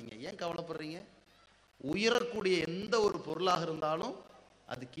சொல்லாதீங்க, ஏன் கவலைப்படுறீங்க? உயரக்கூடிய எந்த ஒரு பொருளாக இருந்தாலும்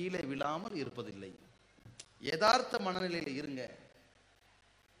அது கீழே விழாமல் இருப்பதில்லை. யதார்த்த மனநிலையில இருங்க.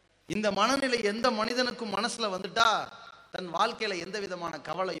 இந்த மனநிலை எந்த மனிதனுக்கும் மனசுல வந்துட்டா தன் வாழ்க்கையில எந்த விதமான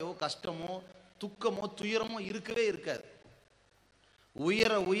கவலையோ கஷ்டமோ துக்கமோ துயரமோ இருக்கவே இருக்காது.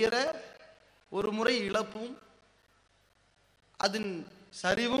 உயர உயர ஒரு முறை இழப்பும் அதன்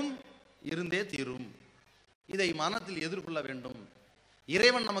சரிவும் இருந்தே தீரும். இதை மனத்தில் எதிர்கொள்ள வேண்டும்.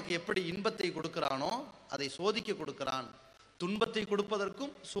 இறைவன் நமக்கு எப்படி இன்பத்தை கொடுக்கிறானோ அதை சோதிக்க கொடுக்கிறான். துன்பத்தை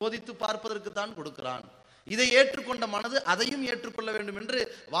கொடுப்பதற்கும் சோதித்து பார்ப்பதற்கு தான் கொடுக்கிறான். இதை ஏற்றுக்கொண்ட மனது அதையும் ஏற்றுக்கொள்ள வேண்டும் என்று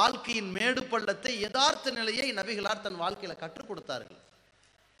வாழ்க்கையின் மேடு பள்ளத்தை, யதார்த்த நிலையை நபிகளார் தன் வாழ்க்கையில கற்றுக் கொடுத்தார்கள்.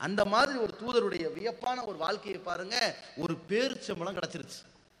 அந்த மாதிரி ஒரு தூதருடைய வியப்பான ஒரு வாழ்க்கையை பாருங்க. ஒரு பேரிச்சம்பழம் கிடைச்சிருச்சு,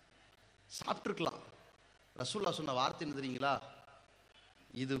 சாப்பிட்டுருக்கலாம். ரசூலுல்லாஹ் சொன்ன வார்த்தை என்ன தெரியுங்களா?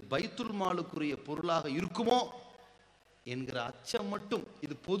 இது பைத்துல் மாலுக்குரிய பொருளாக இருக்குமோ என்கிற அச்சம் மட்டும்,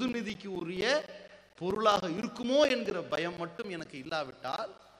 இது பொது நிதிக்கு உரிய பொருளாக இருக்குமோ என்கிற பயம் மட்டும் எனக்கு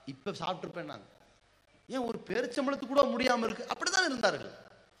இல்லாவிட்டால் இப்ப சாப்பிட்டுருப்பேன். நாங்க ஏன் ஒரு பேரிச்சம்பழத்துக்கு கூட முடியாம இருக்கு? அப்படிதான் இருந்தார்கள்.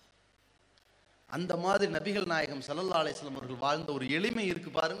 அந்த மாதிரி நபிகள் நாயகம் ஸல்லல்லாஹு அலைஹி வஸல்லம் அவர்கள் வாழ்ந்த ஒரு எளிமை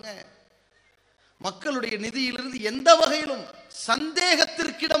இருக்கு பாருங்க. மக்களுடைய நிதியிலிருந்து எந்த வகையிலும்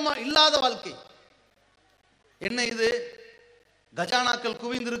சந்தேகத்திற்கிடமா இல்லாத வாழ்க்கை. என்ன இது? கஜானாக்கள்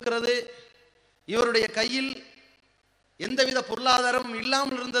குவிந்திருக்கிறது, இவருடைய கையில் எந்தவித பொருளாதாரமும்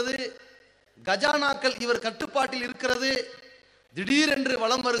இல்லாமல் இருந்தது, கஜானாக்கள் இவர் கட்டுப்பாட்டில் இருக்கிறது. திடீரென்று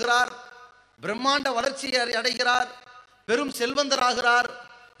வலம் வருகிறார், பிரம்மாண்ட வளர்ச்சியை அடைகிறார், பெரும் செல்வந்தராகிறார்,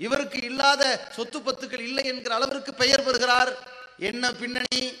 இவருக்கு இல்லாத சொத்து பத்துக்கள் இல்லை என்கிற அளவிற்கு பெயர் பெறுகிறார். என்ன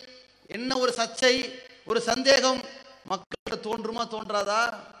பின்னணி, என்ன ஒரு சர்ச்சை, ஒரு சந்தேகம் மக்கள் தோன்றுமா தோன்றாதா?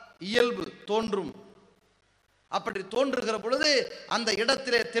 இயல்பு தோன்றும். அப்படி தோன்றுகிற பொழுது அந்த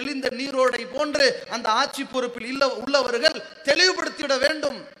இடத்திலே தெளிந்த நீரோடை போன்று அந்த ஆட்சி பொறுப்பில் உள்ளவர்கள் தெளிவுபடுத்திவிட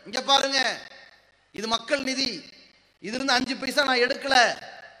வேண்டும். இங்க பாருங்க, இது மக்கள் நிதி, இது இருந்து 5 பைசா நான் எடுக்கல,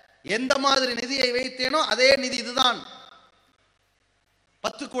 எந்த மாதிரி நிதியை வைத்தேனோ அதே நிதி இதுதான்.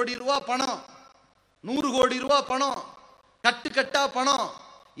 10 கோடி ரூபாய் பணம், 100 கோடி ரூபாய் பணம், கட்டு கட்டா பணம்,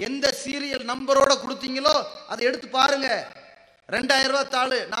 எந்த சீரியல் நம்பரோட கொடுத்தீங்களோ அதை எடுத்து பாருங்க. 2000 ரூபாய்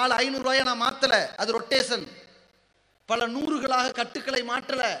தாள் 4 500 ரூபாயை நான் மாத்தல, அது ரொட்டேஷன். பல நூறுகளாக கட்டுக்களை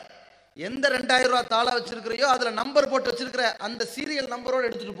மாற்றல. எந்த 2000 ரூபாய் தாளா வச்சிருக்கிறையோ அதுல நம்பர் போட்டு வச்சிருக்கிற அந்த சீரியல் நம்பரோட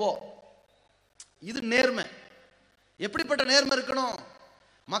எடுத்துட்டு போ. இது நேர்மை. எப்படிப்பட்ட நேர்மை இருக்கணும்?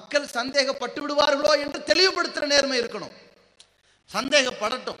 மக்கள் சந்தேகப்பட்டு விடுவார்களோ என்று தெளிவுபடுத்துற நேர்மை இருக்கணும்.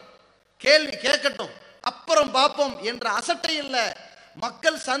 சந்தேகப்படட்டும், கேள்வி கேட்கட்டும், அப்புறம் பார்ப்போம் என்ற அசட்டை இல்ல,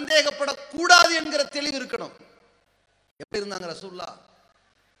 மக்கள் சந்தேகப்படக்கூடாது என்கிற தெளிவு இருக்கணும். எப்படி இருந்தாங்க ரசூலுல்லாஹ்?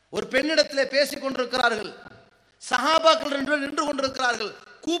 ஒரு பெண்ணிடத்திலே பேசிக் கொண்டிருக்கிறார்கள், சஹாபாக்கள் 2 பேர் நின்று கொண்டிருக்கிறார்கள்.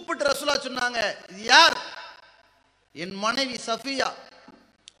 கூப்பிட்டு ரசூலுல்லாஹ் சொன்னாங்க, இது யார்? என் மனைவி சஃபியா.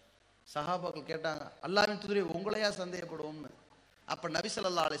 சஹாபாக்கள் கேட்டாங்க, அல்லாஹ்வின் தூதரே, உங்களையா சந்தேகப்படுவோம்னு. அப்ப நபி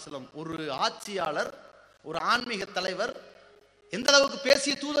ஸல்லல்லாஹு அலைஹி வஸல்லம், ஒரு ஆட்சியாளர், ஒரு ஆன்மீக தலைவர் எந்த அளவுக்கு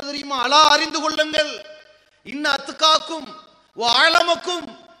பேசிய தூதர் தெரியுமா? அலா அறிந்து கொள்ளுங்கள், இன்ன அத்துக்காக்கும் வ அலமக்கும்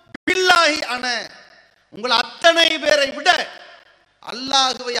பில்லாஹி அன, உங்கள் அத்தனை பேரை விட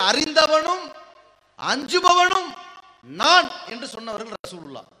அல்லாஹ்வை அறிந்தவனும் அஞ்சுபவனும் நான் என்று சொன்னவர்கள்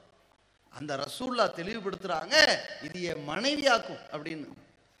ரசூலுல்லாஹ். அந்த ரசூலுல்லாஹ் தெளிவுபடுத்துறாங்க, இது என் மனைவியாக்கும் அப்படின்னு.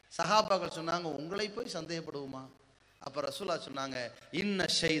 சஹாபாக்கள் சொன்னாங்க, உங்களை போய் சந்தேகப்படுவோமா? அப்ப ரசூலுல்லாஹ் சொன்னாங்க, இன்ன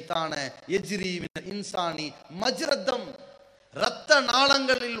ஷைத்தான யஜ்ரி மினல் இன்சானி மஜ்ரத்தம், இரத்த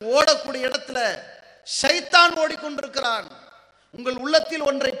நாளங்களில் ஓடக்கூடிய இடத்துல ஷைத்தான் ஓடிக்கொண்டிருக்கிறான், உங்கள் உள்ளத்தில்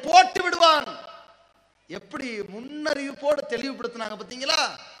ஒன்றை போட்டு விடுவான். எப்படி முன்னறிவிப்போடு தெளிவுபடுத்தினாங்க பார்த்தீங்களா?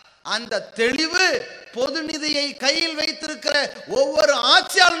 அந்த தெளிவு பொது நிதியை கையில் வைத்திருக்கிற ஒவ்வொரு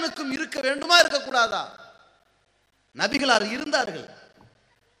ஆட்சியாளனுக்கும் இருக்க வேண்டுமா, இருக்கக்கூடாதா? நபிகளார் இருந்தார்கள்.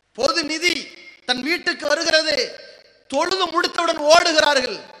 பொது நிதி தன் வீட்டுக்கு வருகிறது, தொழுது முடித்தவுடன்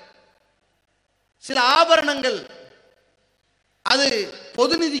ஓடுகிறார்கள். சில ஆபரணங்கள் அது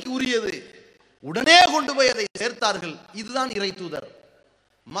பொது நிதிக்கு உரியது, உடனே கொண்டு போய் அதை சேர்த்தார்கள். இதுதான் இறை தூதர்.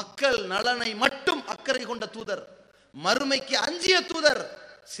 மக்கள் நலனை மட்டும் அக்கறை கொண்ட தூதர், மறுமைக்கு அஞ்சிய தூதர்,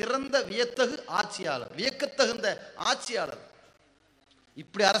 சிறந்த வியத்தகு ஆட்சியாளர், வியக்கத்தகுந்த ஆட்சியாளர்.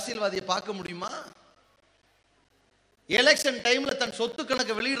 இப்படி அரசியல்வாதியை பார்க்க முடியுமா? எலெக்ஷன் டைம்ல தன் சொத்து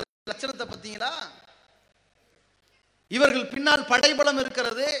கணக்கு வெளியிட லட்சணத்தை பார்த்தீங்களா? இவர்கள் பின்னால் படைபலம்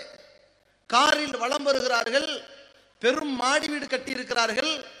இருக்கிறது, காரில் வலம் வருகிறார்கள், பெரும் மாடி வீடு கட்டி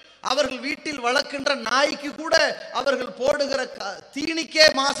இருக்கிறார்கள். அவர்கள் வீட்டில் வளர்க்கின்ற நாய்க்கு கூட அவர்கள் போடுகிற தீனிக்கே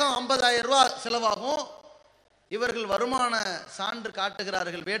மாசம் 50,000 ரூபாய் செலவாகும். இவர்கள் வருமான சான்று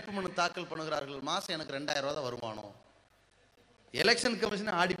காட்டுகிறார்கள், வேட்புமனு தாக்கல் பண்ணுகிறார்கள், மாசம் எனக்கு 2000 ரூபாய் தான் வருமானம். எலெக்ஷன்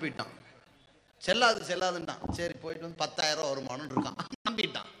கமிஷன் ஆடி போயிட்டான், செல்லாதுன்ட்டான். சரி போயிட்டு வந்து 10,000 ரூபாய் வருமானம் இருக்கான்,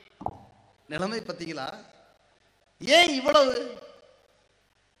 நம்பிட்டான். நிலைமை பார்த்தீங்களா? ஏன் இவ்வளவு?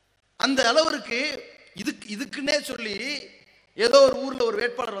 அந்த அளவிற்கு இதுக்குன்னே சொல்லி ஏதோ ஒரு ஊர்ல ஒரு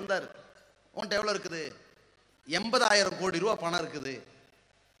வேட்பாளர் வந்தார். உன்கிட்ட எவ்வளவு இருக்குது? 80,000 கோடி ரூபாய் பணம் இருக்குது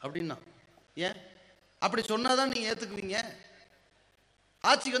அப்படின்னா. ஏன் அப்படி சொன்னாதான் நீங்க ஏத்துக்குவீங்க?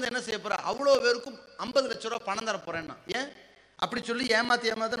 ஆட்சிக்கு வந்து என்ன செய்ய போற? அவ்வளோ பேருக்கும் 50 லட்சம் ரூபாய் பணம் தர போறேன்னா. ஏன் அப்படி சொல்லி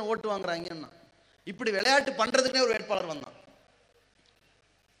ஏமாத்தி ஓட்டு வாங்குறாங்கன்னா. இப்படி விளையாட்டு பண்றதுக்குன்னே ஒரு வேட்பாளர் வந்தான்.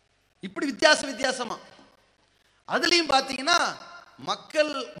 இப்படி வித்தியாசமா அதுலயும் பாத்தீங்கன்னா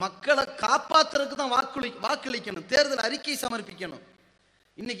மக்களை காப்பாத்துறதுக்கு தான் வாக்களிக்கணும், தேர்தல் அறிக்கை சமர்ப்பிக்கணும்.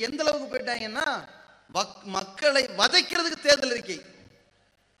 இன்னைக்கு எந்த அளவுக்கு போயிட்டாங்கன்னா மக்களை வதைக்கிறதுக்கு தேர்தல் அறிக்கை.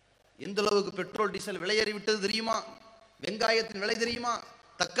 எந்த அளவுக்கு பெட்ரோல் டீசல் விலையேறி விட்டது தெரியுமா? வெங்காயத்தின் விலை தெரியுமா?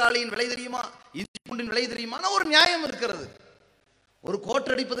 தக்காளியின் விலை தெரியுமா? இஞ்சி பூண்டின் விலை தெரியுமா? ஒரு நியாயம் இருக்கிறது. ஒரு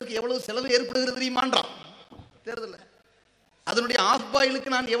கோட்டை அடிப்பதற்கு எவ்வளவு செலவு ஏற்படுகிறது தெரியுமான்றான் தேர்தல். அதனுடைய ஆஃப் பாயிலுக்கு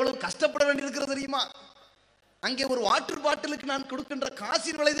நான் எவ்வளவு கஷ்டப்பட வேண்டியிருக்கிறது தெரியுமா? அங்கே ஒரு வாட்டர் பாட்டிலுக்கு நான் கொடுக்கின்ற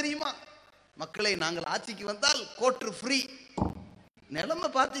காசின் விலை தெரியுமா? மக்களை, நாங்கள் ஆட்சிக்கு வந்தால் கோட்டர் ஃப்ரீ. நிலைமை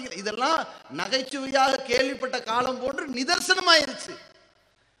பார்த்தீங்க. இதெல்லாம் நகைச்சுவையாக கேள்விப்பட்ட காலம் போன்று நிதர்சனமாயிருச்சு.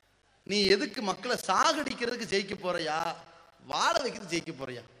 நீ எதுக்கு மக்களை சாகடிக்கிறதுக்கு ஜெயிக்க போறியா, வாழ வைக்கிறது ஜெயிக்க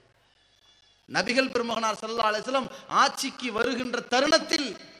போறியா? நபிகள் பெருமகனார் ஸல்லல்லாஹு அலைஹி வஸல்லம் ஆட்சிக்கு வருகின்ற தருணத்தில்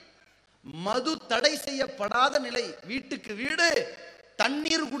மது தடை செய்யப்படாத நிலை. வீட்டுக்கு வீடு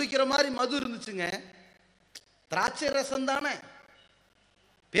தண்ணீர் குடிக்கிற மாதிரி மது இருந்துச்சுங்க. திராட்சை ரசம் தானே,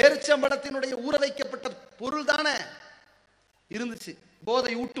 பேரிச்சம்பழத்தினுடைய ஊற வைக்கப்பட்ட பொருள் தானே இருந்துச்சு.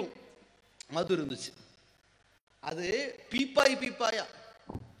 போதை ஊட்டும் மது இருந்துச்சு. அது பீப்பாயா.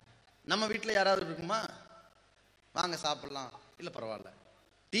 நம்ம வீட்டில் யாராவது இருக்குமா? வாங்க சாப்பிடலாம், இல்லை பரவாயில்ல.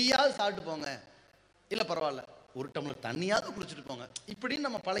 டீயாவது சாப்பிட்டு போங்க, இல்லை பரவாயில்ல. ஒரு டம்ளர் தண்ணியாவது குடிச்சிட்டு போங்க. இப்படின்னு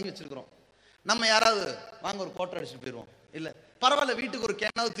நம்ம பழகி வச்சிருக்கிறோம். நம்ம யாராவது வாங்க ஒரு கோட்டை அடிச்சுட்டு போயிடுவோம், இல்லை பரவாயில்ல வீட்டுக்கு ஒரு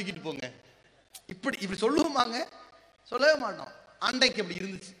கேனாவது தூக்கிட்டு போங்க. இப்படி சொல்லுவோமாங்க? சொல்லவே மாட்டோம். அன்றைக்கு அப்படி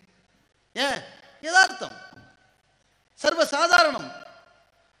இருந்துச்சு. ஏன்? யதார்த்தம், சர்வசாதாரணம்.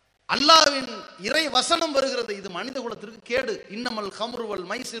 அல்லாஹ்வின் இறை வசனம் வருகிறது, இது மனித குலத்திற்கு கேடு. இன்னமல் ஹம்ரு வல்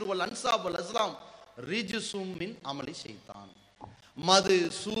மைசிர் வல் அன்சாப் வல் அஸ்லாம் ரிஜ்சும் மின் அமலி ஷைத்தான். மது,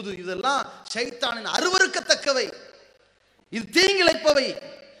 சூது இதெல்லாம் ஷைத்தானின் அருவருக்கத்தக்கவை, இது தீங்கிழைப்பவை,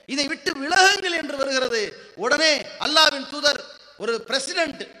 இதை விட்டு விலகுங்கள் என்று வருகிறது. உடனே அல்லாஹ்வின் தூதர் ஒரு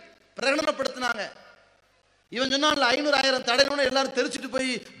பிரசிடென்ட் பிரகடனப்படுத்தினாங்க. இவன் சொன்னான்ல 500,000 தடையோட எல்லாரும் தெரிச்சிட்டு போய்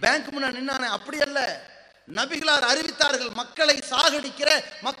பேங்க் முன்னாடி நின்னானே, அப்படி அல்ல. நபிகளார் அறிவித்தார்கள், மக்களை சாகடிக்கிற,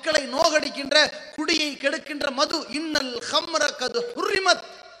 மக்களை நோகடிக்கின்ற, குடியை கெடுக்கின்ற மது, இன்னல் ஹம்ர கது ஹுர்ரிமத்,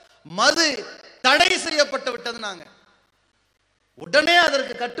 மது தடை செய்யப்பட்டு விட்டது. நாங்க உடனே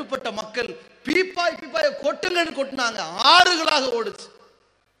அதற்கு கட்டுப்பட்ட மக்கள் பீப்பாய் கொட்டுங்கன்னு கொட்டினாங்க. ஆறுகளாக ஓடுச்சு.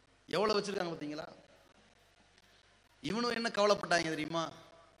 எவ்வளவு வச்சிருக்காங்க பார்த்தீங்களா? இவனும் என்ன கவலைப்பட்டாங்க தெரியுமா?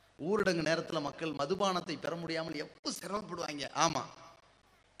 ஊரடங்கு நேரத்தில் மக்கள் மதுபானத்தை பெற முடியாமல் எப்போ சிரமப்படுவாங்க. ஆமா,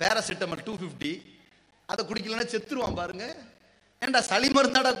 பேராசிட்டமல் 250 அதை குடிக்கலன்னா செத்துருவான் பாருங்க. ஏண்டா சளி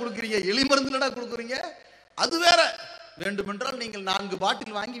மருந்தாடா கொடுக்குறீங்க, எலி மருந்துலடா கொடுக்குறீங்க? அது வேற. வேண்டுமென்றால் நீங்கள் 4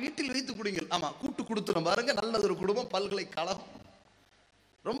 பாட்டில் வாங்கி வீட்டில் வைத்து குடிங்கள். ஆமா, கூட்டு கொடுத்துரும் பாருங்க. நல்லது ஒரு குடும்பம், பல்கலைக்கழகம்.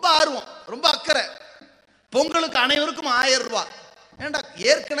 ரொம்ப ஆர்வம், ரொம்ப அக்கறை. பொங்கலுக்கு அனைவருக்கும் 1000 ரூபாய். ஏண்டா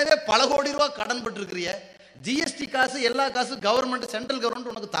ஏற்கனவே பல கோடி ரூபாய் கடன் பட்டிருக்கிறிய, ஜிஎஸ்டி காசு எல்லா காசு கவர்மெண்ட், சென்ட்ரல்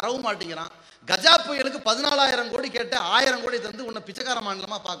கவர்மெண்ட் உனக்கு தரவும் மாட்டேங்கிறான். கஜா புயலுக்கு 14,000 கோடி கேட்டு 1000 கோடி தந்து உன்னை பிச்சைக்கார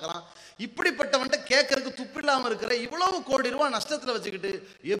மாநிலமா பார்க்கறான். இப்படிப்பட்டவன்ட்ட கேட்கறதுக்கு துப்பில்லாம இருக்கிற இவ்வளவு கோடி ரூபாய் நஷ்டத்துல வச்சுக்கிட்டு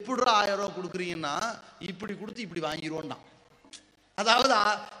எப்படிரா 1000 ரூபாய் கொடுக்குறீங்கன்னா, இப்படி கொடுத்து இப்படி வாங்கிடுவோம்னா. அதாவது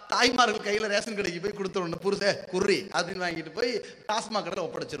தாய்மார்கள் கையில ரேஷன் கடைக்கு போய் கொடுத்துருவோம், புருஷ குறி அப்படின்னு வாங்கிட்டு போய் டாஸ்மாக் கடையில்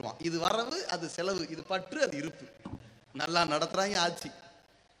ஒப்படைச்சிருவான். இது வரவு, அது செலவு, இது பற்று, அது இருப்பு. நல்லா நடத்துறாங்க ஆட்சி.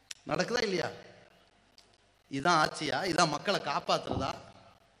 நடக்குதா இல்லையா? இதான் ஆட்சியா? இதான் மக்களை காப்பாத்துறதா?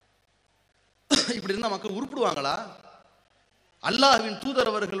 இப்படி இருந்தா மக்கள் உருப்பிடுவாங்களா? அல்லாஹ்வின் தூதர்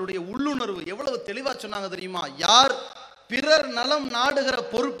அவர்களுடைய உள்ளுணர்வு எவ்வளவு தெளிவா சொன்னாங்க தெரியுமா? யார் பிறர் நலம் நாடுகிற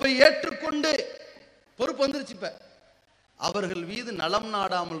பொறுப்பை ஏற்றுக்கொண்டு, பொறுப்பு வந்துருச்சு இப்ப, அவர்கள் மீது நலம்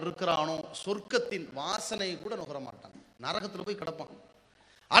நாடாமல் இருக்கிறானோ சொர்க்கத்தின் வாசனை கூட நுகர மாட்டான், நரகத்தில் போய் கிடப்பான்,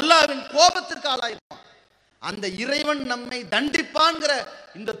 அல்லாஹ்வின் கோபத்திற்கு ஆளாயிருப்பான். அந்த இறைவன் நம்மை தண்டிப்பான்கிற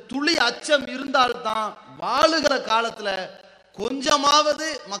இந்த துளி அச்சம் இருந்தால்தான் வாழுகிற காலத்துல கொஞ்சமாவது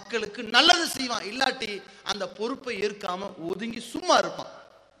மக்களுக்கு நல்லது செய்வான். இல்லாட்டி அந்த பொறுப்பை ஏற்காம ஒதுங்கி சும்மா இருப்பான்.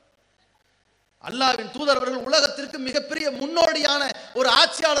 அல்லாஹ்வின் தூதர் அவர்கள் உலகத்திற்கு மிகப்பெரிய முன்னோடியான ஒரு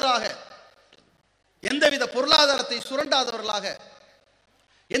ஆட்சியாளராக, எந்தவித பொருளாதாரத்தை சுரண்டாதவர்களாக,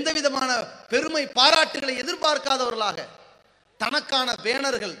 எந்த விதமான பெருமை பாராட்டுகளை எதிர்பார்க்காதவர்களாக, தனக்கான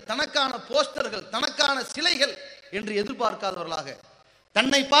பேனர்கள், தனக்கான போஸ்டர்கள், தனக்கான சிலைகள் என்று எதிர்பார்க்காதவர்களாக,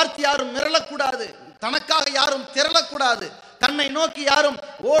 தன்னை பார்த்து யாரும் மிரளக்கூடாது, தனக்காக யாரும் திரளக்கூடாது, தன்னை நோக்கி யாரும்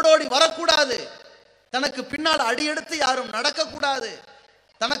ஓடோடி வரக்கூடாது, தனக்கு பின்னால் அடியெடுத்து யாரும் நடக்கக்கூடாது,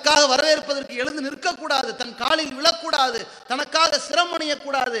 தனக்காக வரவேற்பதற்கு எழுந்து நிற்கக்கூடாது, தன் காலில் விழக்கூடாது, தனக்காக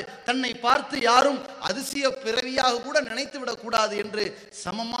சிரமணியக்கூடாது, தன்னை பார்த்து யாரும் அதிசய பிறவியாக கூட நினைத்து விடக்கூடாது என்று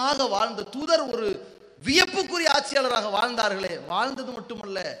சமமாக வாழ்ந்த தூதர் ஒரு வியப்புக்குரிய ஆட்சியாளராக வாழ்ந்தார்களே. வாழ்ந்தது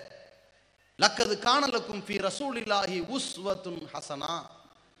மட்டுமல்ல, லக்கது கானலக்கும் ஃபீ ரசூலில்லாஹி உஸ்வத்துன் ஹஸனா,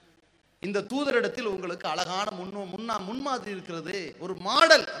 இந்த தூதரிடத்தில் உங்களுக்கு அழகான முன்மாதிரி இருக்கிறது, ஒரு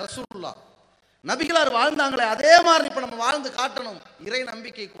மாடல் ரசூலுல்லாஹ். நபிகளார் வாழ்ந்தாங்களே அதே மாதிரி இப்ப நம்ம வாழ்ந்து காட்டணும். இறை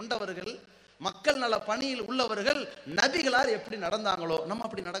நம்பிக்கை கொண்டவர்கள், மக்கள் நல பணியில் உள்ளவர்கள் நபிகளார் எப்படி நடந்தாங்களோ நம்ம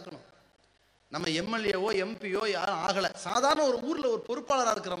அப்படி நடக்கணும். நம்ம எம்எல்ஏவோ எம்பியோ யாரும் ஆகல, சாதாரண ஒரு ஊர்ல ஒரு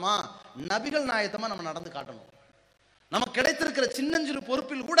பொறுப்பாளராக இருக்கிறோமா, நபிகள் நாயத்தமா நம்ம நடந்து காட்டணும். நமக்கு கிடைத்திருக்கிற சின்னஞ்சிறு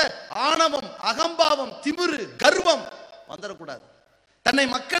பொறுப்பில் கூட ஆணவம், அகம்பாவம், திமிரு, கர்வம் வந்துடக்கூடாது. தன்னை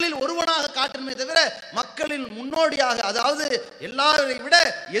மக்களில் ஒருவனாக காட்டணுமே தவிர மக்களின் முன்னோடியாக, அதாவது எல்லாரை விட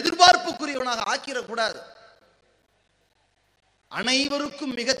எதிர்பார்ப்புக்குரியவனாக ஆக்கிடக்கூடாது.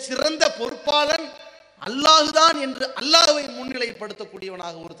 அனைவருக்கும் மிகச் சிறந்த பொறுப்பாளன் அல்லாஹுதான் என்று அல்லாஹ்வை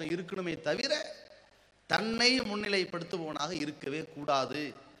முன்னிலைப்படுத்தக்கூடியவனாக ஒருத்தன் இருக்கணுமே தவிர தன்னை முன்னிலைப்படுத்துபவனாக இருக்கவே கூடாது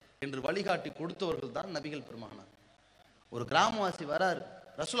என்று வழிகாட்டி கொடுத்தவர்கள் தான் நபிகள் பெருமானார். ஒரு கிராமவாசி வரார்,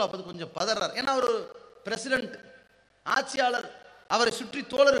 ரசூலா பார்த்து கொஞ்சம் பதறார். ஏன்னா ஒரு பிரசிடென்ட், ஆட்சியாளர், அவரை சுற்றி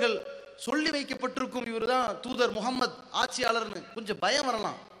தோழர்கள் சொல்லி வைக்கப்பட்டிருக்கும், இவர் தான் தூதர் முகமது ஆட்சியாளர்னு கொஞ்சம் பயம்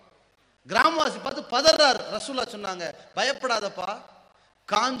வரலாம். கிராமவாசி பார்த்து பதறார். ரசூலா சொன்னாங்க, பயப்படாதப்பா,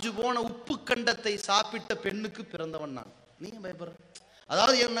 காஞ்சு போன உப்பு கண்டத்தை சாப்பிட்ட பெண்ணுக்கு பிறந்தவன் நான். நீங்க பயப்படுற,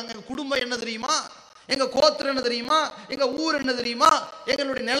 அதாவது எங்க குடும்பம் என்ன தெரியுமா, எங்க கோத்திரம் என்ன தெரியுமா, எங்க ஊர் என்ன தெரியுமா,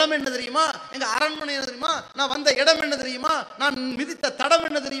 எங்களுடைய நிலம் என்ன தெரியுமா, எங்க அரண்மனை என்ன தெரியுமா, நான் வந்த இடம் என்ன தெரியுமா, நான் மிதித்த தடம்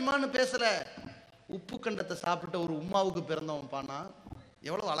என்ன தெரியுமான்னு பேசுற. உப்பு கண்டத்தை சாப்பிட்ட ஒரு உம்மாவுக்கு பிறந்தவன் பானா,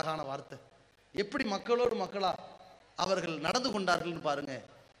 எவ்வளவு அழகான வார்த்தை. எப்படி மக்களோடு மக்களா அவர்கள் நடந்து கொண்டார்கள் பாருங்க.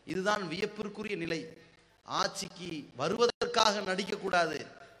 இதுதான் வியப்பிற்குரிய நிலை. ஆட்சிக்கு வருவதற்காக நடிக்க கூடாது,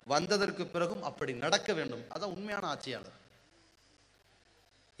 வந்ததற்கு பிறகும் அப்படி நடக்க வேண்டும். அதான் உண்மையான ஆட்சியாளர்.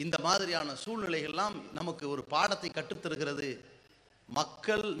 இந்த மாதிரியான சூழ்நிலைகள்லாம் நமக்கு ஒரு பாடத்தை கற்றுத்தருகிறது.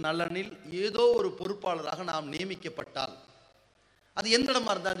 மக்கள் நலனில் ஏதோ ஒரு பொறுப்பாளராக நாம் நியமிக்கப்பட்டால், அது எந்த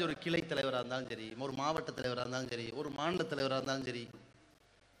இடமா இருந்தாலும், ஒரு கிளை தலைவராக இருந்தாலும் சரி, ஒரு மாவட்ட தலைவராக இருந்தாலும் சரி, ஒரு மாநில தலைவராக இருந்தாலும் சரி,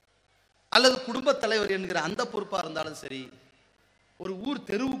 அல்லது குடும்ப தலைவர் என்கிற அந்த பொறுப்பாக இருந்தாலும் சரி, ஒரு ஊர்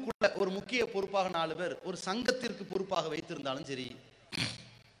தெருவுக்குள்ள ஒரு முக்கிய பொறுப்பாக 4 பேர், ஒரு சங்கத்திற்கு பொறுப்பாக வைத்திருந்தாலும் சரி,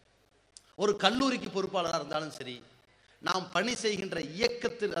 ஒரு கல்லூரிக்கு பொறுப்பாளராக இருந்தாலும் சரி, நாம் பணி செய்கின்ற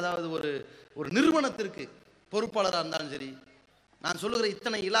இயக்கத்தில், அதாவது ஒரு நிறுவனத்திற்கு பொறுப்பாளராக இருந்தாலும் சரி, நான் சொல்லுகிற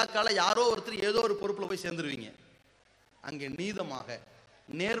இத்தனை இலாக்கால யாரோ ஒருத்தர் ஏதோ ஒரு பொறுப்புல போய் சேர்ந்துருவீங்க. அங்கே நீதமாக,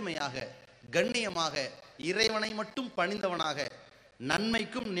 நேர்மையாக, கண்ணியமாக, இறைவனை மட்டும் பணிந்தவனாக,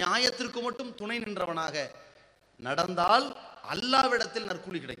 நன்மைக்கும் நியாயத்திற்கும் மட்டும் துணை நின்றவனாக நடந்தால் அல்லாஹ்விடத்தில்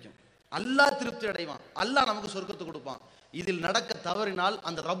நற்கூலி கிடைக்கும். அல்லாஹ் திருப்தி அடைவான், அல்லாஹ் நமக்கு சொர்க்கத்தை கொடுப்பான். இதில் நடக்க தவறினால்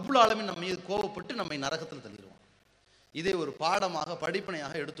அந்த ரப்புல் ஆலமீன் நம்ம மீது கோபப்பட்டு நம்மை நரகத்தில் தள்ளிடுவான். இதை ஒரு பாடமாக,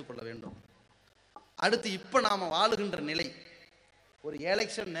 படிப்பனையாக எடுத்துக்கொள்ள வேண்டும். அடுத்து இப்ப நாம வாழுகின்ற நிலை, ஒரு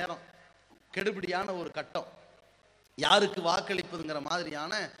எலெக்ஷன் நேரம், கெடுபிடியான ஒரு கட்டம், யாருக்கு வாக்களிப்பதுங்கிற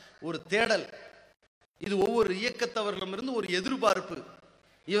மாதிரியான ஒரு தேடல். இது ஒவ்வொரு இயக்கத்தவர்களிடமிருந்து ஒரு எதிர்பார்ப்பு.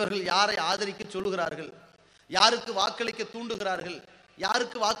 இவர்கள் யாரை ஆதரிக்க சொல்லுகிறார்கள், யாருக்கு வாக்களிக்க தூண்டுகிறார்கள்,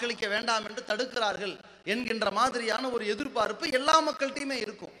 யாருக்கு வாக்களிக்க வேண்டாம் என்று தடுக்கிறார்கள் என்கின்ற மாதிரியான ஒரு எதிர்பார்ப்பு எல்லா மக்கள்கிட்டையுமே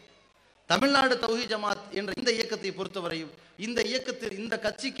இருக்கும். தமிழ்நாடு தௌஹீத் ஜமாத் என்ற இந்த இயக்கத்தை பொறுத்தவரையும், இந்த இயக்கத்தில் இந்த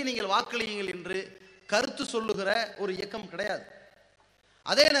கட்சிக்கு நீங்கள் வாக்களியுங்கள் என்று கருத்து சொல்லுகிற ஒரு இயக்கம் கிடையாது.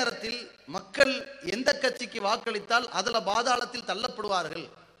 அதே நேரத்தில் மக்கள் எந்த கட்சிக்கு வாக்களித்தால் அதில் பாதாளத்தில் தள்ளப்படுவார்கள்,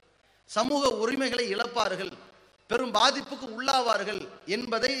 சமூக உரிமைகளை இழப்பார்கள், பெரும் பாதிப்புக்கு உள்ளாவார்கள்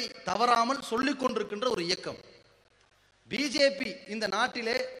என்பதை தவறாமல் சொல்லிக் கொண்டிருக்கின்ற ஒரு இயக்கம். பிஜேபி இந்த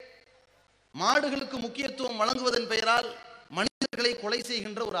நாட்டிலே மாடுகளுக்கு முக்கியத்துவம் வழங்குவதன் பெயரால் மனிதர்களை கொலை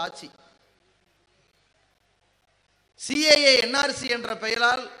செய்கின்ற ஒரு ஆட்சி. சிஏஏ என்ஆர்சி என்ற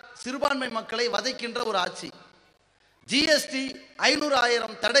பெயரால் சிறுபான்மை மக்களை வதைக்கின்ற ஒரு ஆட்சி. ஜிஎஸ்டி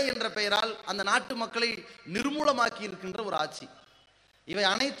 500,000 தடை என்ற பெயரால் அந்த நாட்டு மக்களை நிர்மூலமாக்கி இருக்கின்ற ஒரு ஆட்சி. இவை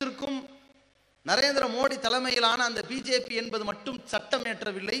அனைத்திற்கும் நரேந்திர மோடி தலைமையிலான அந்த பிஜேபி என்பது மட்டும் சட்டம்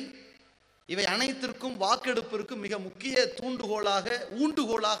ஏற்றவில்லை. இவை அனைத்திற்கும் வாக்கெடுப்பிற்கு மிக முக்கிய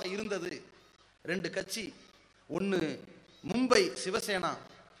ஊண்டுகோலாக இருந்தது 2 கட்சி. ஒன்று மும்பை சிவசேனா,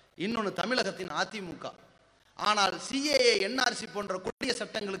 இன்னொன்று தமிழகத்தின் அதிமுக. ஆனால் சிஏஏ என்ஆர்சி போன்ற கொடிய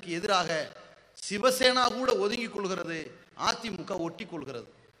சட்டங்களுக்கு எதிராக சிவசேனா கூட ஒதுங்கிக் கொள்கிறது, அதிமுக ஒட்டி கொள்கிறது.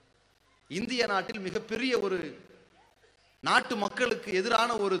 இந்திய நாட்டில் மிகப்பெரிய ஒரு நாட்டு மக்களுக்கு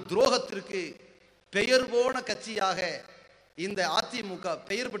எதிரான ஒரு துரோகத்திற்கு பெயர் போன கட்சியாக இந்த அதிமுக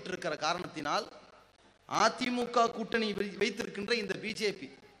பெயர் பெற்றிருக்கிற காரணத்தினால் அதிமுக கூட்டணி வைத்திருக்கின்ற இந்த பிஜேபி,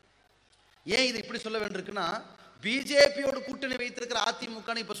 ஏன் இது இப்படி சொல்ல வேண்டியிருக்குன்னா, பிஜேபியோட கூட்டணி வைத்திருக்கிற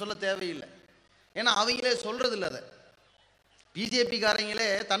அதிமுக இப்ப சொல்ல தேவையில்லை. ஏன்னா அவங்களே சொல்றது இல்லை. அதை பிஜேபி காரங்களே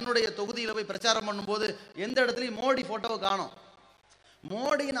தன்னுடைய தொகுதியில் போய் பிரச்சாரம் பண்ணும்போது எந்த இடத்துலையும் மோடி போட்டோவை காணும்.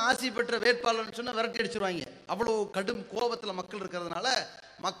 மோடியின் ஆசி பெற்ற வேட்பாளர்னு சொன்னா விரட்டி அடிச்சிருவாங்க. அவ்வளோ கடும் கோபத்தில் மக்கள் இருக்கிறதுனால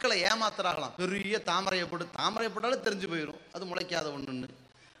மக்களை ஏமாத்துறாங்களாம். பெரிய தாமரையை போட்டாலும் தெரிஞ்சு போயிடும் அது முளைக்காத ஒண்ணுன்னு.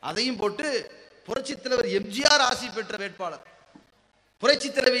 அதையும் போட்டு புரட்சி தலைவர் எம்ஜிஆர் ஆசி பெற்ற வேட்பாளர், புரட்சி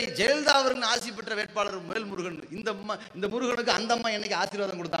தலைவி ஜெயலலிதா அவர்கள் ஆசி பெற்ற வேட்பாளர் வேல்முருகன். இந்த முருகனுக்கு அந்த அம்மா என்னைக்கு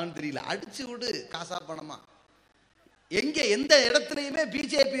ஆசீர்வாதம் கொடுத்தாங்கன்னு தெரியல. அடிச்சு விடு காசா பணமா. எங்க எந்த இடத்துலையுமே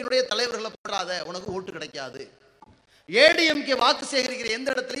பிஜேபியினுடைய தலைவர்களை போடாத, உனக்கு ஓட்டு கிடைக்காது. ஏடிஎம்கே வாக்கு சேகரிக்கிற எந்த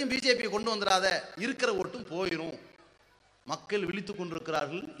இடத்துலையும் பிஜேபி கொண்டு வந்துடாத, இருக்கிற ஓட்டும் போயிடும். மக்கள் விழித்துக்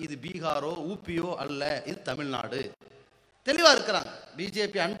கொண்டிருக்கிறார்கள். இது பீகாரோ ஊபியோ அல்ல, இது தமிழ்நாடு. தெளிவா இருக்கிறாங்க.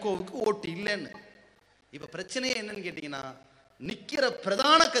 பிஜேபி அன்கோவுக்கு ஓட்டு இல்லைன்னு. இப்ப பிரச்சனையே என்னன்னு கேட்டீங்கன்னா, நிக்கிற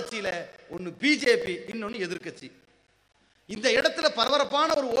பிரதான கட்சியில ஒன்னு பிஜேபி, இன்னொன்னு எதிர்கட்சி. இந்த இடத்துல பரபரப்பான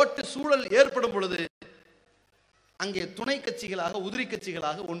ஒரு ஓட்டு சூழல் ஏற்படும் பொழுது அங்கே துணை கட்சிகளாக உதிரி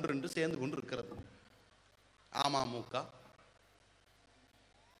கட்சிகளாக ஒன்றென்று சேர்ந்து கொண்டு இருக்கிறது. அமமுக,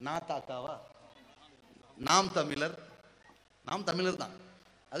 நாதாகவா, நாம் தமிழர். நாம் தமிழர் தான்,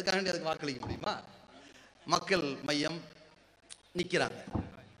 அதுக்காக அதுக்கு வாக்களிக்க முடியுமா? மக்கள் மையம் நிக்கிறாங்க.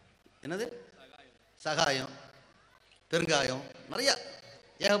 என்னது சகாயம், பெருங்காயம், நிறைய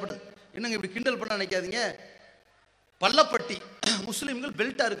ஏகப்பட்டது. என்னங்க இப்படி கிண்டல் பண்ண நினைக்காதீங்க. பள்ளப்பட்டி முஸ்லிம்கள்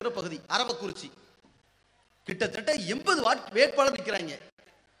பெல்ட்டா இருக்கிற பகுதி, அரவக்குறிச்சி, கிட்டத்தட்ட 80 வேட்பாளர் நிற்கிறாங்க.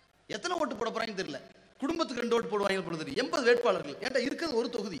 எத்தனை ஓட்டு போட போறாங்கன்னு தெரியல. குடும்பத்துக்கு 2 ஓட்டு போடுவாங்க பொழுது 80 வேட்பாளர்கள். ஏன்டா இருக்கிறது ஒரு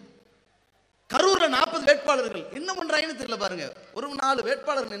தொகுதி. கரூர்ல 40 வேட்பாளர்கள். என்ன பண்றாங்கன்னு தெரியல பாருங்க. ஒரு 4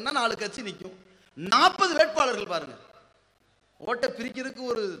 வேட்பாளர்கள் என்ன 4 கட்சி நிற்கும். 40 வேட்பாளர்கள் பாருங்க. ஓட்டை பிரிக்கிறதுக்கு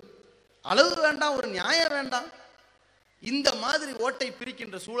ஒரு அளவு வேண்டாம், ஒரு நியாயம் வேண்டாம். இந்த மாதிரி ஓட்டை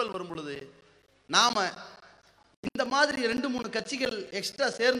பிரிக்கின்ற சூழல் வரும் பொழுது நாம இந்த மாதிரி 2-3 கட்சிகள் எக்ஸ்ட்ரா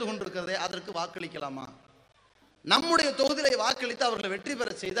சேர்ந்து கொண்டிருக்கிறதே, அதற்கு வாக்களிக்கலாமா? நம்முடைய தொகுதியை வாக்களித்து அவர்களை வெற்றி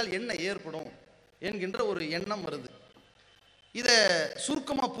பெற செய்தால் என்ன ஏற்படும் என்கின்ற ஒரு எண்ணம் வருது. இதை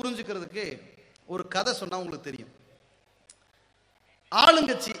சுருக்கமா புரிஞ்சுக்கிறதுக்கு ஒரு கதை சொன்னா உங்களுக்கு தெரியும்.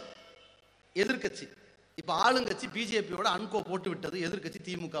 ஆளுங்கட்சி எதிர்கட்சி. இப்ப ஆளுங்கட்சி பிஜேபியோட அன்கோ போட்டு விட்டது, எதிர்கட்சி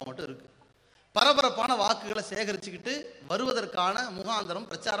திமுக மட்டும் இருக்கு. பரபரப்பான வாக்குகளை சேகரிச்சுக்கிட்டு வருவதற்கான முகாந்திரம்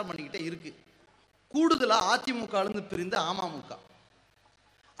பிரச்சாரம் பண்ணிக்கிட்டே இருக்கு. கூடுதலா அதிமுக பிரிந்த அமமுக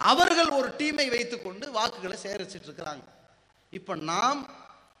அவர்கள் ஒரு டீமை வைத்துக் கொண்டு வாக்குகளை சேகரிச்சுட்டு இருக்கிறாங்க. இப்ப நாம்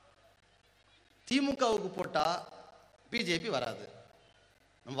திமுகவுக்கு போட்டா பிஜேபி வராது,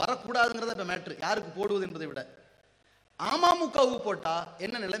 வரக்கூடாதுங்கிறத இப்ப மேட்ரு. யாருக்கு போடுவது என்பதை விட அமமுகவுக்கு போட்டா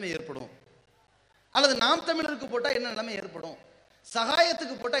என்ன நிலைமை ஏற்படும், அல்லது நாம் தமிழருக்கு போட்டா என்ன நிலைமை ஏற்படும்,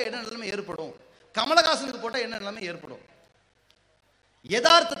 சகாயத்துக்கு போட்டா என்ன நிலைமை ஏற்படும், கமலஹாசனுக்கு போட்டா என்ன நிலைமை ஏற்படும்.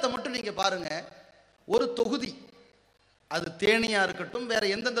 யதார்த்தத்தை மட்டும் நீங்க பாருங்க. ஒரு தொகுதி, அது தேனியா இருக்கட்டும், வேற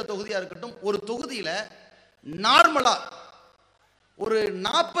எந்தெந்த தொகுதியா இருக்கட்டும், ஒரு தொகுதியில நார்மலா ஒரு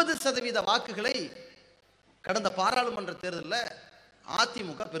 40% வாக்குகளை கடந்த பாராளுமன்ற தேர்தலில்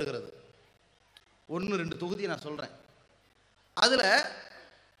அதிமுக பெறுகிறது. 1-2 தொகுதியை நான் சொல்றேன். அதுல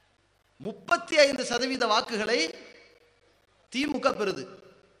 35% வாக்குகளை திமுக பெறுது.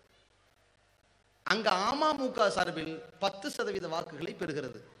 அங்க அமமுக சார்பில் 10% வாக்குகளை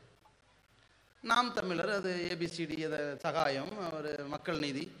பெறுகிறது. நாம் தமிழர், அது ஏபிசிடி, சகாயம், ஒரு மக்கள்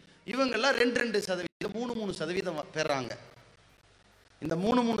நீதி, இவங்கெல்லாம் 2-2%, 3-3% பெறாங்க. இந்த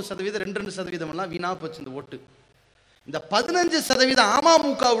 3-3%, 2-2% எல்லாம் வீணா போச்சு இந்த ஓட்டு. இந்த 15%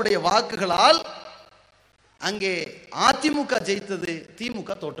 அமமுகவுடைய வாக்குகளால் அங்கே அதிமுக ஜெயித்தது,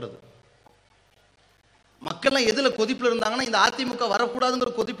 திமுக தோற்றது. மக்கள்லாம் எதுல கொதிப்பில் இருந்தாங்கன்னா, இந்த அதிமுக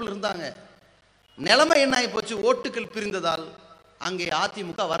வரக்கூடாதுங்கிற கொதிப்பில் இருந்தாங்க. நிலைமை என்ன ஆகி போச்சு, ஓட்டுகள் பிரிந்ததால் அங்கே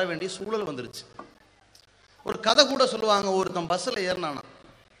அதிமுக வர வேண்டிய சூழல் வந்துருச்சு. ஒரு கதை கூட சொல்லுவாங்க. ஒருத்தன் பஸ்ஸில் ஏறினானா,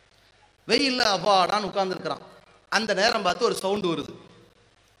 வெயில்ல அப்பாடான்னு உட்கார்ந்துருக்கிறான். அந்த நேரம் பார்த்து ஒரு சவுண்டு வருது.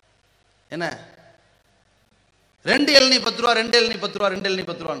 என்ன, 2 இளநீ 10 ரூபா, 2 இளநீ 10 ரூபா, 2 இளநீ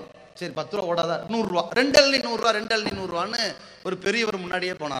 10 ரூபான்னு. சரி 10 ரூபா ஓடாதா, 100 ரூபா, 2 இளநீ 100 ரூபா, 2 இளநீ 100 ரூபான்னு ஒரு பெரியவர்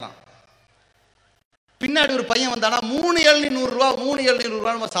முன்னாடியே போனாராம். பின்னாடி ஒரு பையன் வந்தானா, 3 இளநீ 100 ரூபா, 3 இளநீ 100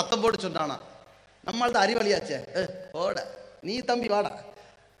 ரூபான்னு சத்தம் போட்டு சொன்னானா. நம்மளால தான் அறிவாளியாச்சே, ஓட நீ தம்பி வாடா,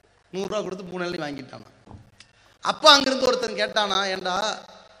 100 ரூபா கொடுத்து 3 இளநீ வாங்கிட்டானா. அப்பா அங்கிருந்து ஒருத்தன் கேட்டானா, ஏண்டா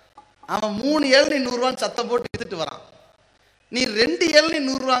அவன் 3 இளநீ 100 ரூபான்னு சத்தம் போட்டு வித்துட்டு வரான், நீ 2 இளநீ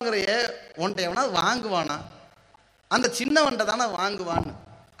 100 ரூபாங்கிறைய உன்ட்ட எவனா வாங்குவானா, அந்த சின்னவன்ட்ட தானே வாங்குவான்னு.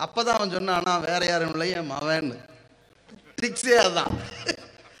 அப்பதான் அவன் சொன்னானா, வேற யாரும் இல்லை என் மவன்னு. ட்ரிக்ஸே அதுதான்.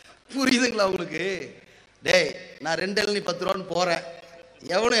 புரியுதுங்களா உங்களுக்கு? டேய் நான் 2 இளநீ 10 ரூபான்னு போறேன்,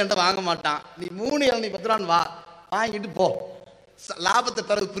 எவனும் என்கிட்ட வாங்க மாட்டான், நீ 3 இளநீ 10 ரூபான்னு வா, வாங்கிட்டு போ, லாபத்தை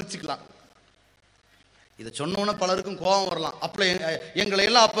பிறகு பிரிச்சுக்கலாம். இதை சொன்னோன்னா பலருக்கும் கோபம் வரலாம். அப்ப எங்களை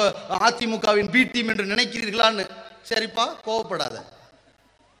எல்லாம் அப்ப அதிமுகவின் பி டீம் என்று நினைக்கிறீர்களான்னு. சரிப்பா, கோவப்படாத.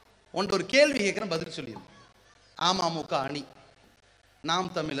 உன்ட்ட ஒரு கேள்வி கேட்கிறேன், பதில் சொல்லிடு. அமமுக அணி, நாம்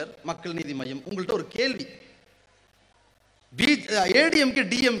தமிழர், மக்கள் நீதி மையம், உங்கள்கிட்ட ஒரு கேள்வி. ஏடிஎம்கே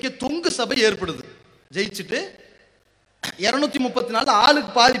டிஎம்கே தொங்கு சபை ஏற்படுது, ஜெயிச்சுட்டு 234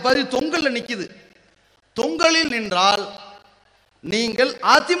 ஆளுக்கு பாதி பாதி தொங்கல்ல நிக்குது. தொங்கலில் நின்றால் நீங்கள்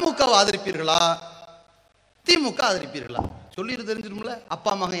அதிமுகவை ஆதரிப்பீர்களா திமுக ஆதரிப்பீர்களா? சொல்லி தெரிஞ்சிரும்ல,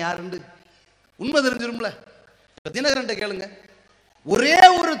 அப்பா மகன் யாருண்டு உண்மை தெரிஞ்சிரும்ல. தினகரன் கேளுங்க, ஒரே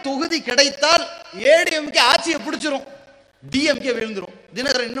ஒரு தொகுதி கிடைத்தால் ஏடிஎம்கே ஆட்சியை பிடிச்சிரும், டிஎம்கே விழுந்துரும்.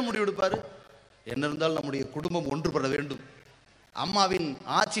 தினகரன் என்ன முடிவு எடுப்பாரு? என்ன இருந்தாலும் நம்முடைய குடும்பம் ஒன்றுபட வேண்டும், அம்மாவின்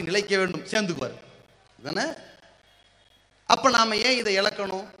ஆட்சி நிலைக்க வேண்டும், சேர்ந்துக்குவார் தானே. அப்ப நாம ஏன் இதை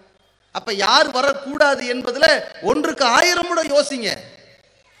இழக்கணும்? அப்ப யார் வரக்கூடாது என்பதுல 1க்கு 1000 கூட யோசிங்க.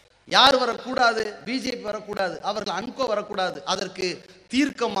 யார் வரக்கூடாது? பிஜேபி வரக்கூடாது, அவர்கள் அன்கோ வரக்கூடாது. அதற்கு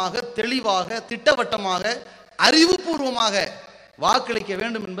தீர்க்கமாக, தெளிவாக, திட்டவட்டமாக, அறிவுபூர்வமாக வாக்களிக்க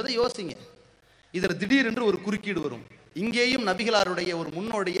வேண்டும் என்பதை யோசிங்க. இதில் திடீரென்று ஒரு குறுக்கீடு வரும். இங்கேயும் நபிகளாருடைய ஒரு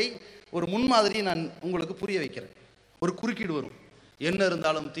முன்னோடியை, ஒரு முன்மாதிரியை நான் உங்களுக்கு புரிய வைக்கிறேன். ஒரு குறுக்கீடு வரும். என்ன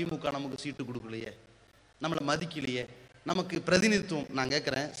இருந்தாலும் திமுக நமக்கு சீட்டு கொடுக்கலையே, நம்மளை மதிக்கலையே, நமக்கு பிரதிநிதித்துவம். நான்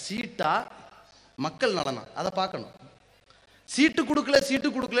கேட்குறேன், சீட்டா மக்கள் நலனா? அதை பார்க்கணும். சீட்டு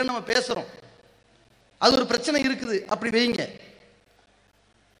கொடுக்கல நம்ம பேசுறோம், அது ஒரு பிரச்சனை இருக்குது, அப்படி வைங்க.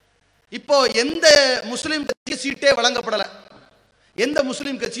 இப்போ எந்த முஸ்லீம் கட்சி சீட்டே வழங்கப்படலை, எந்த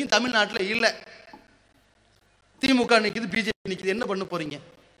முஸ்லீம் கட்சியும் தமிழ்நாட்டில் இல்லை. திமுக நிற்குது, பிஜேபி நிற்குது, என்ன பண்ண போறீங்க?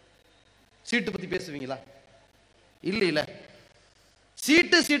 சீட்டு பத்தி பேசுவீங்களா? இல்ல.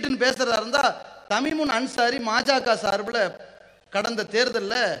 சீட்டுன்னு பேசுறதா இருந்தா தமிமுன் அன்சாரி மாஜக சார்பில் கடந்த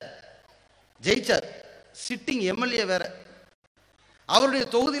தேர்தலில் ஜெயிச்சார். சிட்டிங் எம்எல்ஏ வேற, அவருடைய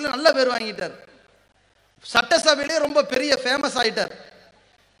தொகுதியில் நல்ல பேர் வாங்கிட்டார், சட்டசபையிலே ரொம்ப பெரிய ஃபேமஸ் ஆயிட்டார்.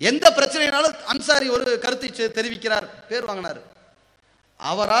 எந்த பிரச்சனைனாலும் அன்சாரி ஒரு கருத்தை தெரிவிக்கிறார், பேர் வாங்கினார்.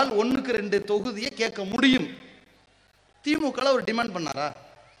 அவரால் 1க்கு 2 தொகுதியை கேட்க முடியும். திமுக ஒரு டிமாண்ட் பண்ணாரா?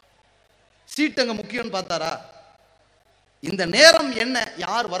 சீட் அங்க முக்கியம் பார்த்தாரா? இந்த நேரம் என்ன,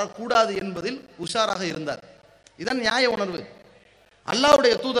 யார் வரக்கூடாது என்பதில் உஷாராக இருந்தார். இதான் நியாய உணர்வு.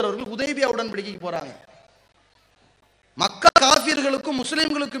 அல்லாஹ்வுடைய தூதர் அவர்கள் உதைபியா உடன்படிக்கைக்கு போறாங்க. மக்கா காஃபிர்களுக்கும்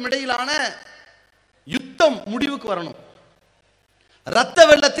முஸ்லிம்களுக்கும் இடையிலான யுத்தம் முடிவுக்கு வரணும், இரத்த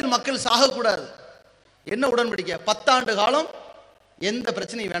வெள்ளத்தில் மக்கள் சாகக்கூடாது. என்ன உடன்படிக்கை? 10 ஆண்டு காலம் எந்த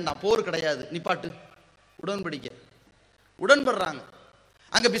பிரச்சனையும் வேண்டாம், போர் கிடையாது, நிப்பாட்டு உடன்படிக்கை. உடன்படுறாங்க.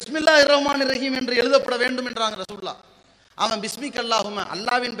 அங்க பிஸ்மில்லாஹிர் ரஹ்மானிர் ரஹீம் என்று எழுதப்பட வேண்டும் என்றாங்க ரசூலுல்லாஹ். அவன் பிஸ்மிக் அல்லாஹும்ம,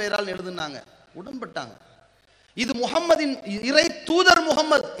 அல்லாவின் பெயரால் எழுதுனாங்க, உடன்பட்டாங்க. இது முஹம்மதின் இறை தூதர்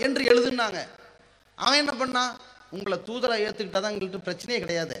முகம்மது என்று எழுதுனாங்க. அவன் என்ன பண்ணா, உங்களை தூதரா ஏத்துக்கிட்டாதான் எங்களுக்கு பிரச்சனையே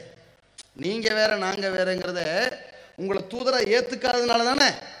கிடையாது, நீங்க வேற நாங்க வேறங்கிறத உங்களை தூதரா ஏத்துக்காததுனால தானே.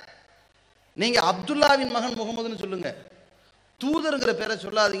 நீங்க அப்துல்லாவின் மகன் முகமதுன்னு சொல்லுங்க, தூதருங்கிற பேரை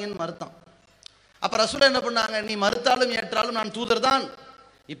சொல்லாதீங்கன்னு மறுத்தான். அப்ப ரசூலா என்ன பண்ணாங்க, நீ மறுத்தாலும் ஏற்றாலும் நான் தூதர் தான்,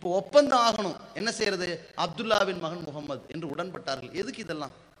 இப்போ ஒப்பந்தம் ஆகணும், என்ன செய்யறது, அப்துல்லாவின் மகன் முகமது என்று உடன்பட்டார்கள். எதுக்கு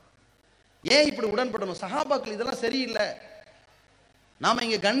இதெல்லாம்? ஏன் இப்படி உடன்படணும்? சஹாபாக்கள் இதெல்லாம் சரியில்லை, நாம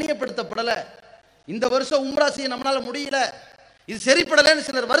இங்க கண்ணியப்படுத்தப்படல, இந்த வருஷம் உம்ரா செய்ய நம்மளால முடியல, இது சரிப்படலன்னு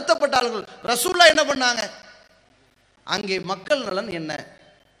சிலர் வருத்தப்பட்டார்கள். ரசூல்லா என்ன பண்ணாங்க, அங்கே மக்கள் நலன் என்ன,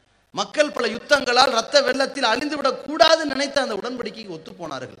 மக்கள் பல யுத்தங்களால் ரத்த வெள்ளத்தில் அழிந்துவிடக் கூடாது நினைத்த அந்த உடன்படிக்கைக்கு ஒத்து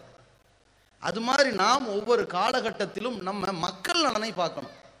போனார்கள். அது மாதிரி நாம் ஒவ்வொரு காலகட்டத்திலும் நம்ம மக்கள் நலனை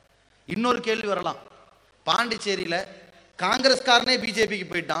பார்க்கணும். இன்னொரு கேள்வி வரலாம், பாண்டிச்சேரியில காங்கிரஸ்காரனே பிஜேபிக்கு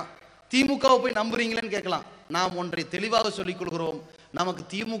போயிட்டான், திமுகவை போய் நம்புறீங்களேன்னு கேட்கலாம். நாம் ஒன்றை தெளிவாக சொல்லிக் கொள்கிறோம், நமக்கு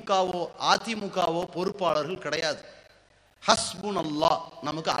திமுகவோ அதிமுகவோ பொறுப்பாளர்கள் கிடையாது. ஹஸ்புன் அல்லாஹ்,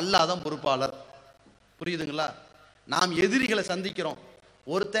 நமக்கு அல்லாஹ் தான் பொறுப்பாளர். புரியுதுங்களா? நாம் எதிரிகளை சந்திக்கிறோம்,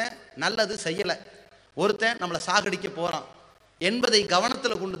 ஒருத்தன் நல்லது செய்யலை, ஒருத்தன் நம்மளை சாகடிக்க போறான் என்பதை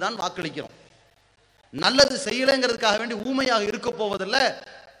கவனத்தில் கொண்டு தான் வாக்களிக்கிறோம். நல்லது செய்யலைங்கிறதுக்காக வேண்டி ஊமையாக இருக்க போவதில்லை.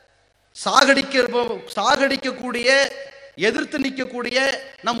 சாகடிக்கக்கூடிய, எதிர்த்து நிற்கக்கூடிய,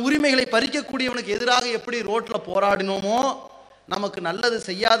 நம் உரிமைகளை பறிக்கக்கூடியவனுக்கு எதிராக எப்படி ரோட்ல போராடினோமோ, நமக்கு நல்லது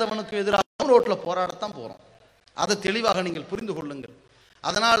செய்யாதவனுக்கு எதிராக ரோட்ல போராடத்தான் போறோம். அதை தெளிவாக நீங்கள் புரிந்து கொள்ளுங்கள்.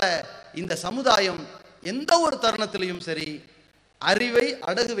 அதனால இந்த சமுதாயம் எந்த ஒரு தருணத்திலையும் சரி, அறிவை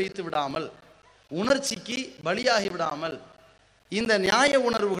அடகு வைத்து விடாமல், உணர்ச்சிக்கு பலியாகி விடாமல், இந்த நியாய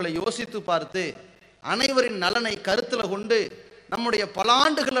உணர்வுகளை யோசித்து பார்த்து அனைவரின் நலனை கருத்தில் கொண்டு நம்முடைய பல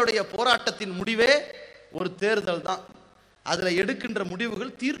ஆண்டுகளுடைய போராட்டத்தின் முடிவே ஒரு தேர்தல் தான். அதில் எடுக்கின்ற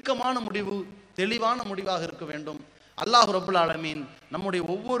முடிவுகள் தீர்க்கமான முடிவு, தெளிவான முடிவாக இருக்க வேண்டும். அல்லாஹ் ரப்புல் ஆலமீன் நம்முடைய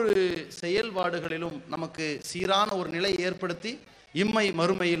ஒவ்வொரு செயல்பாடுகளிலும் நமக்கு சீரான ஒரு நிலை ஏற்படுத்தி இம்மை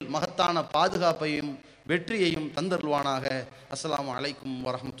மறுமையில் மகத்தான பாதுகாப்பையும் வெற்றியையும் தந்தருள்வானாக. அஸ்ஸலாமு அலைக்கும்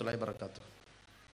வரஹ்மத்துல்லாஹி வபரகாத்துஹு.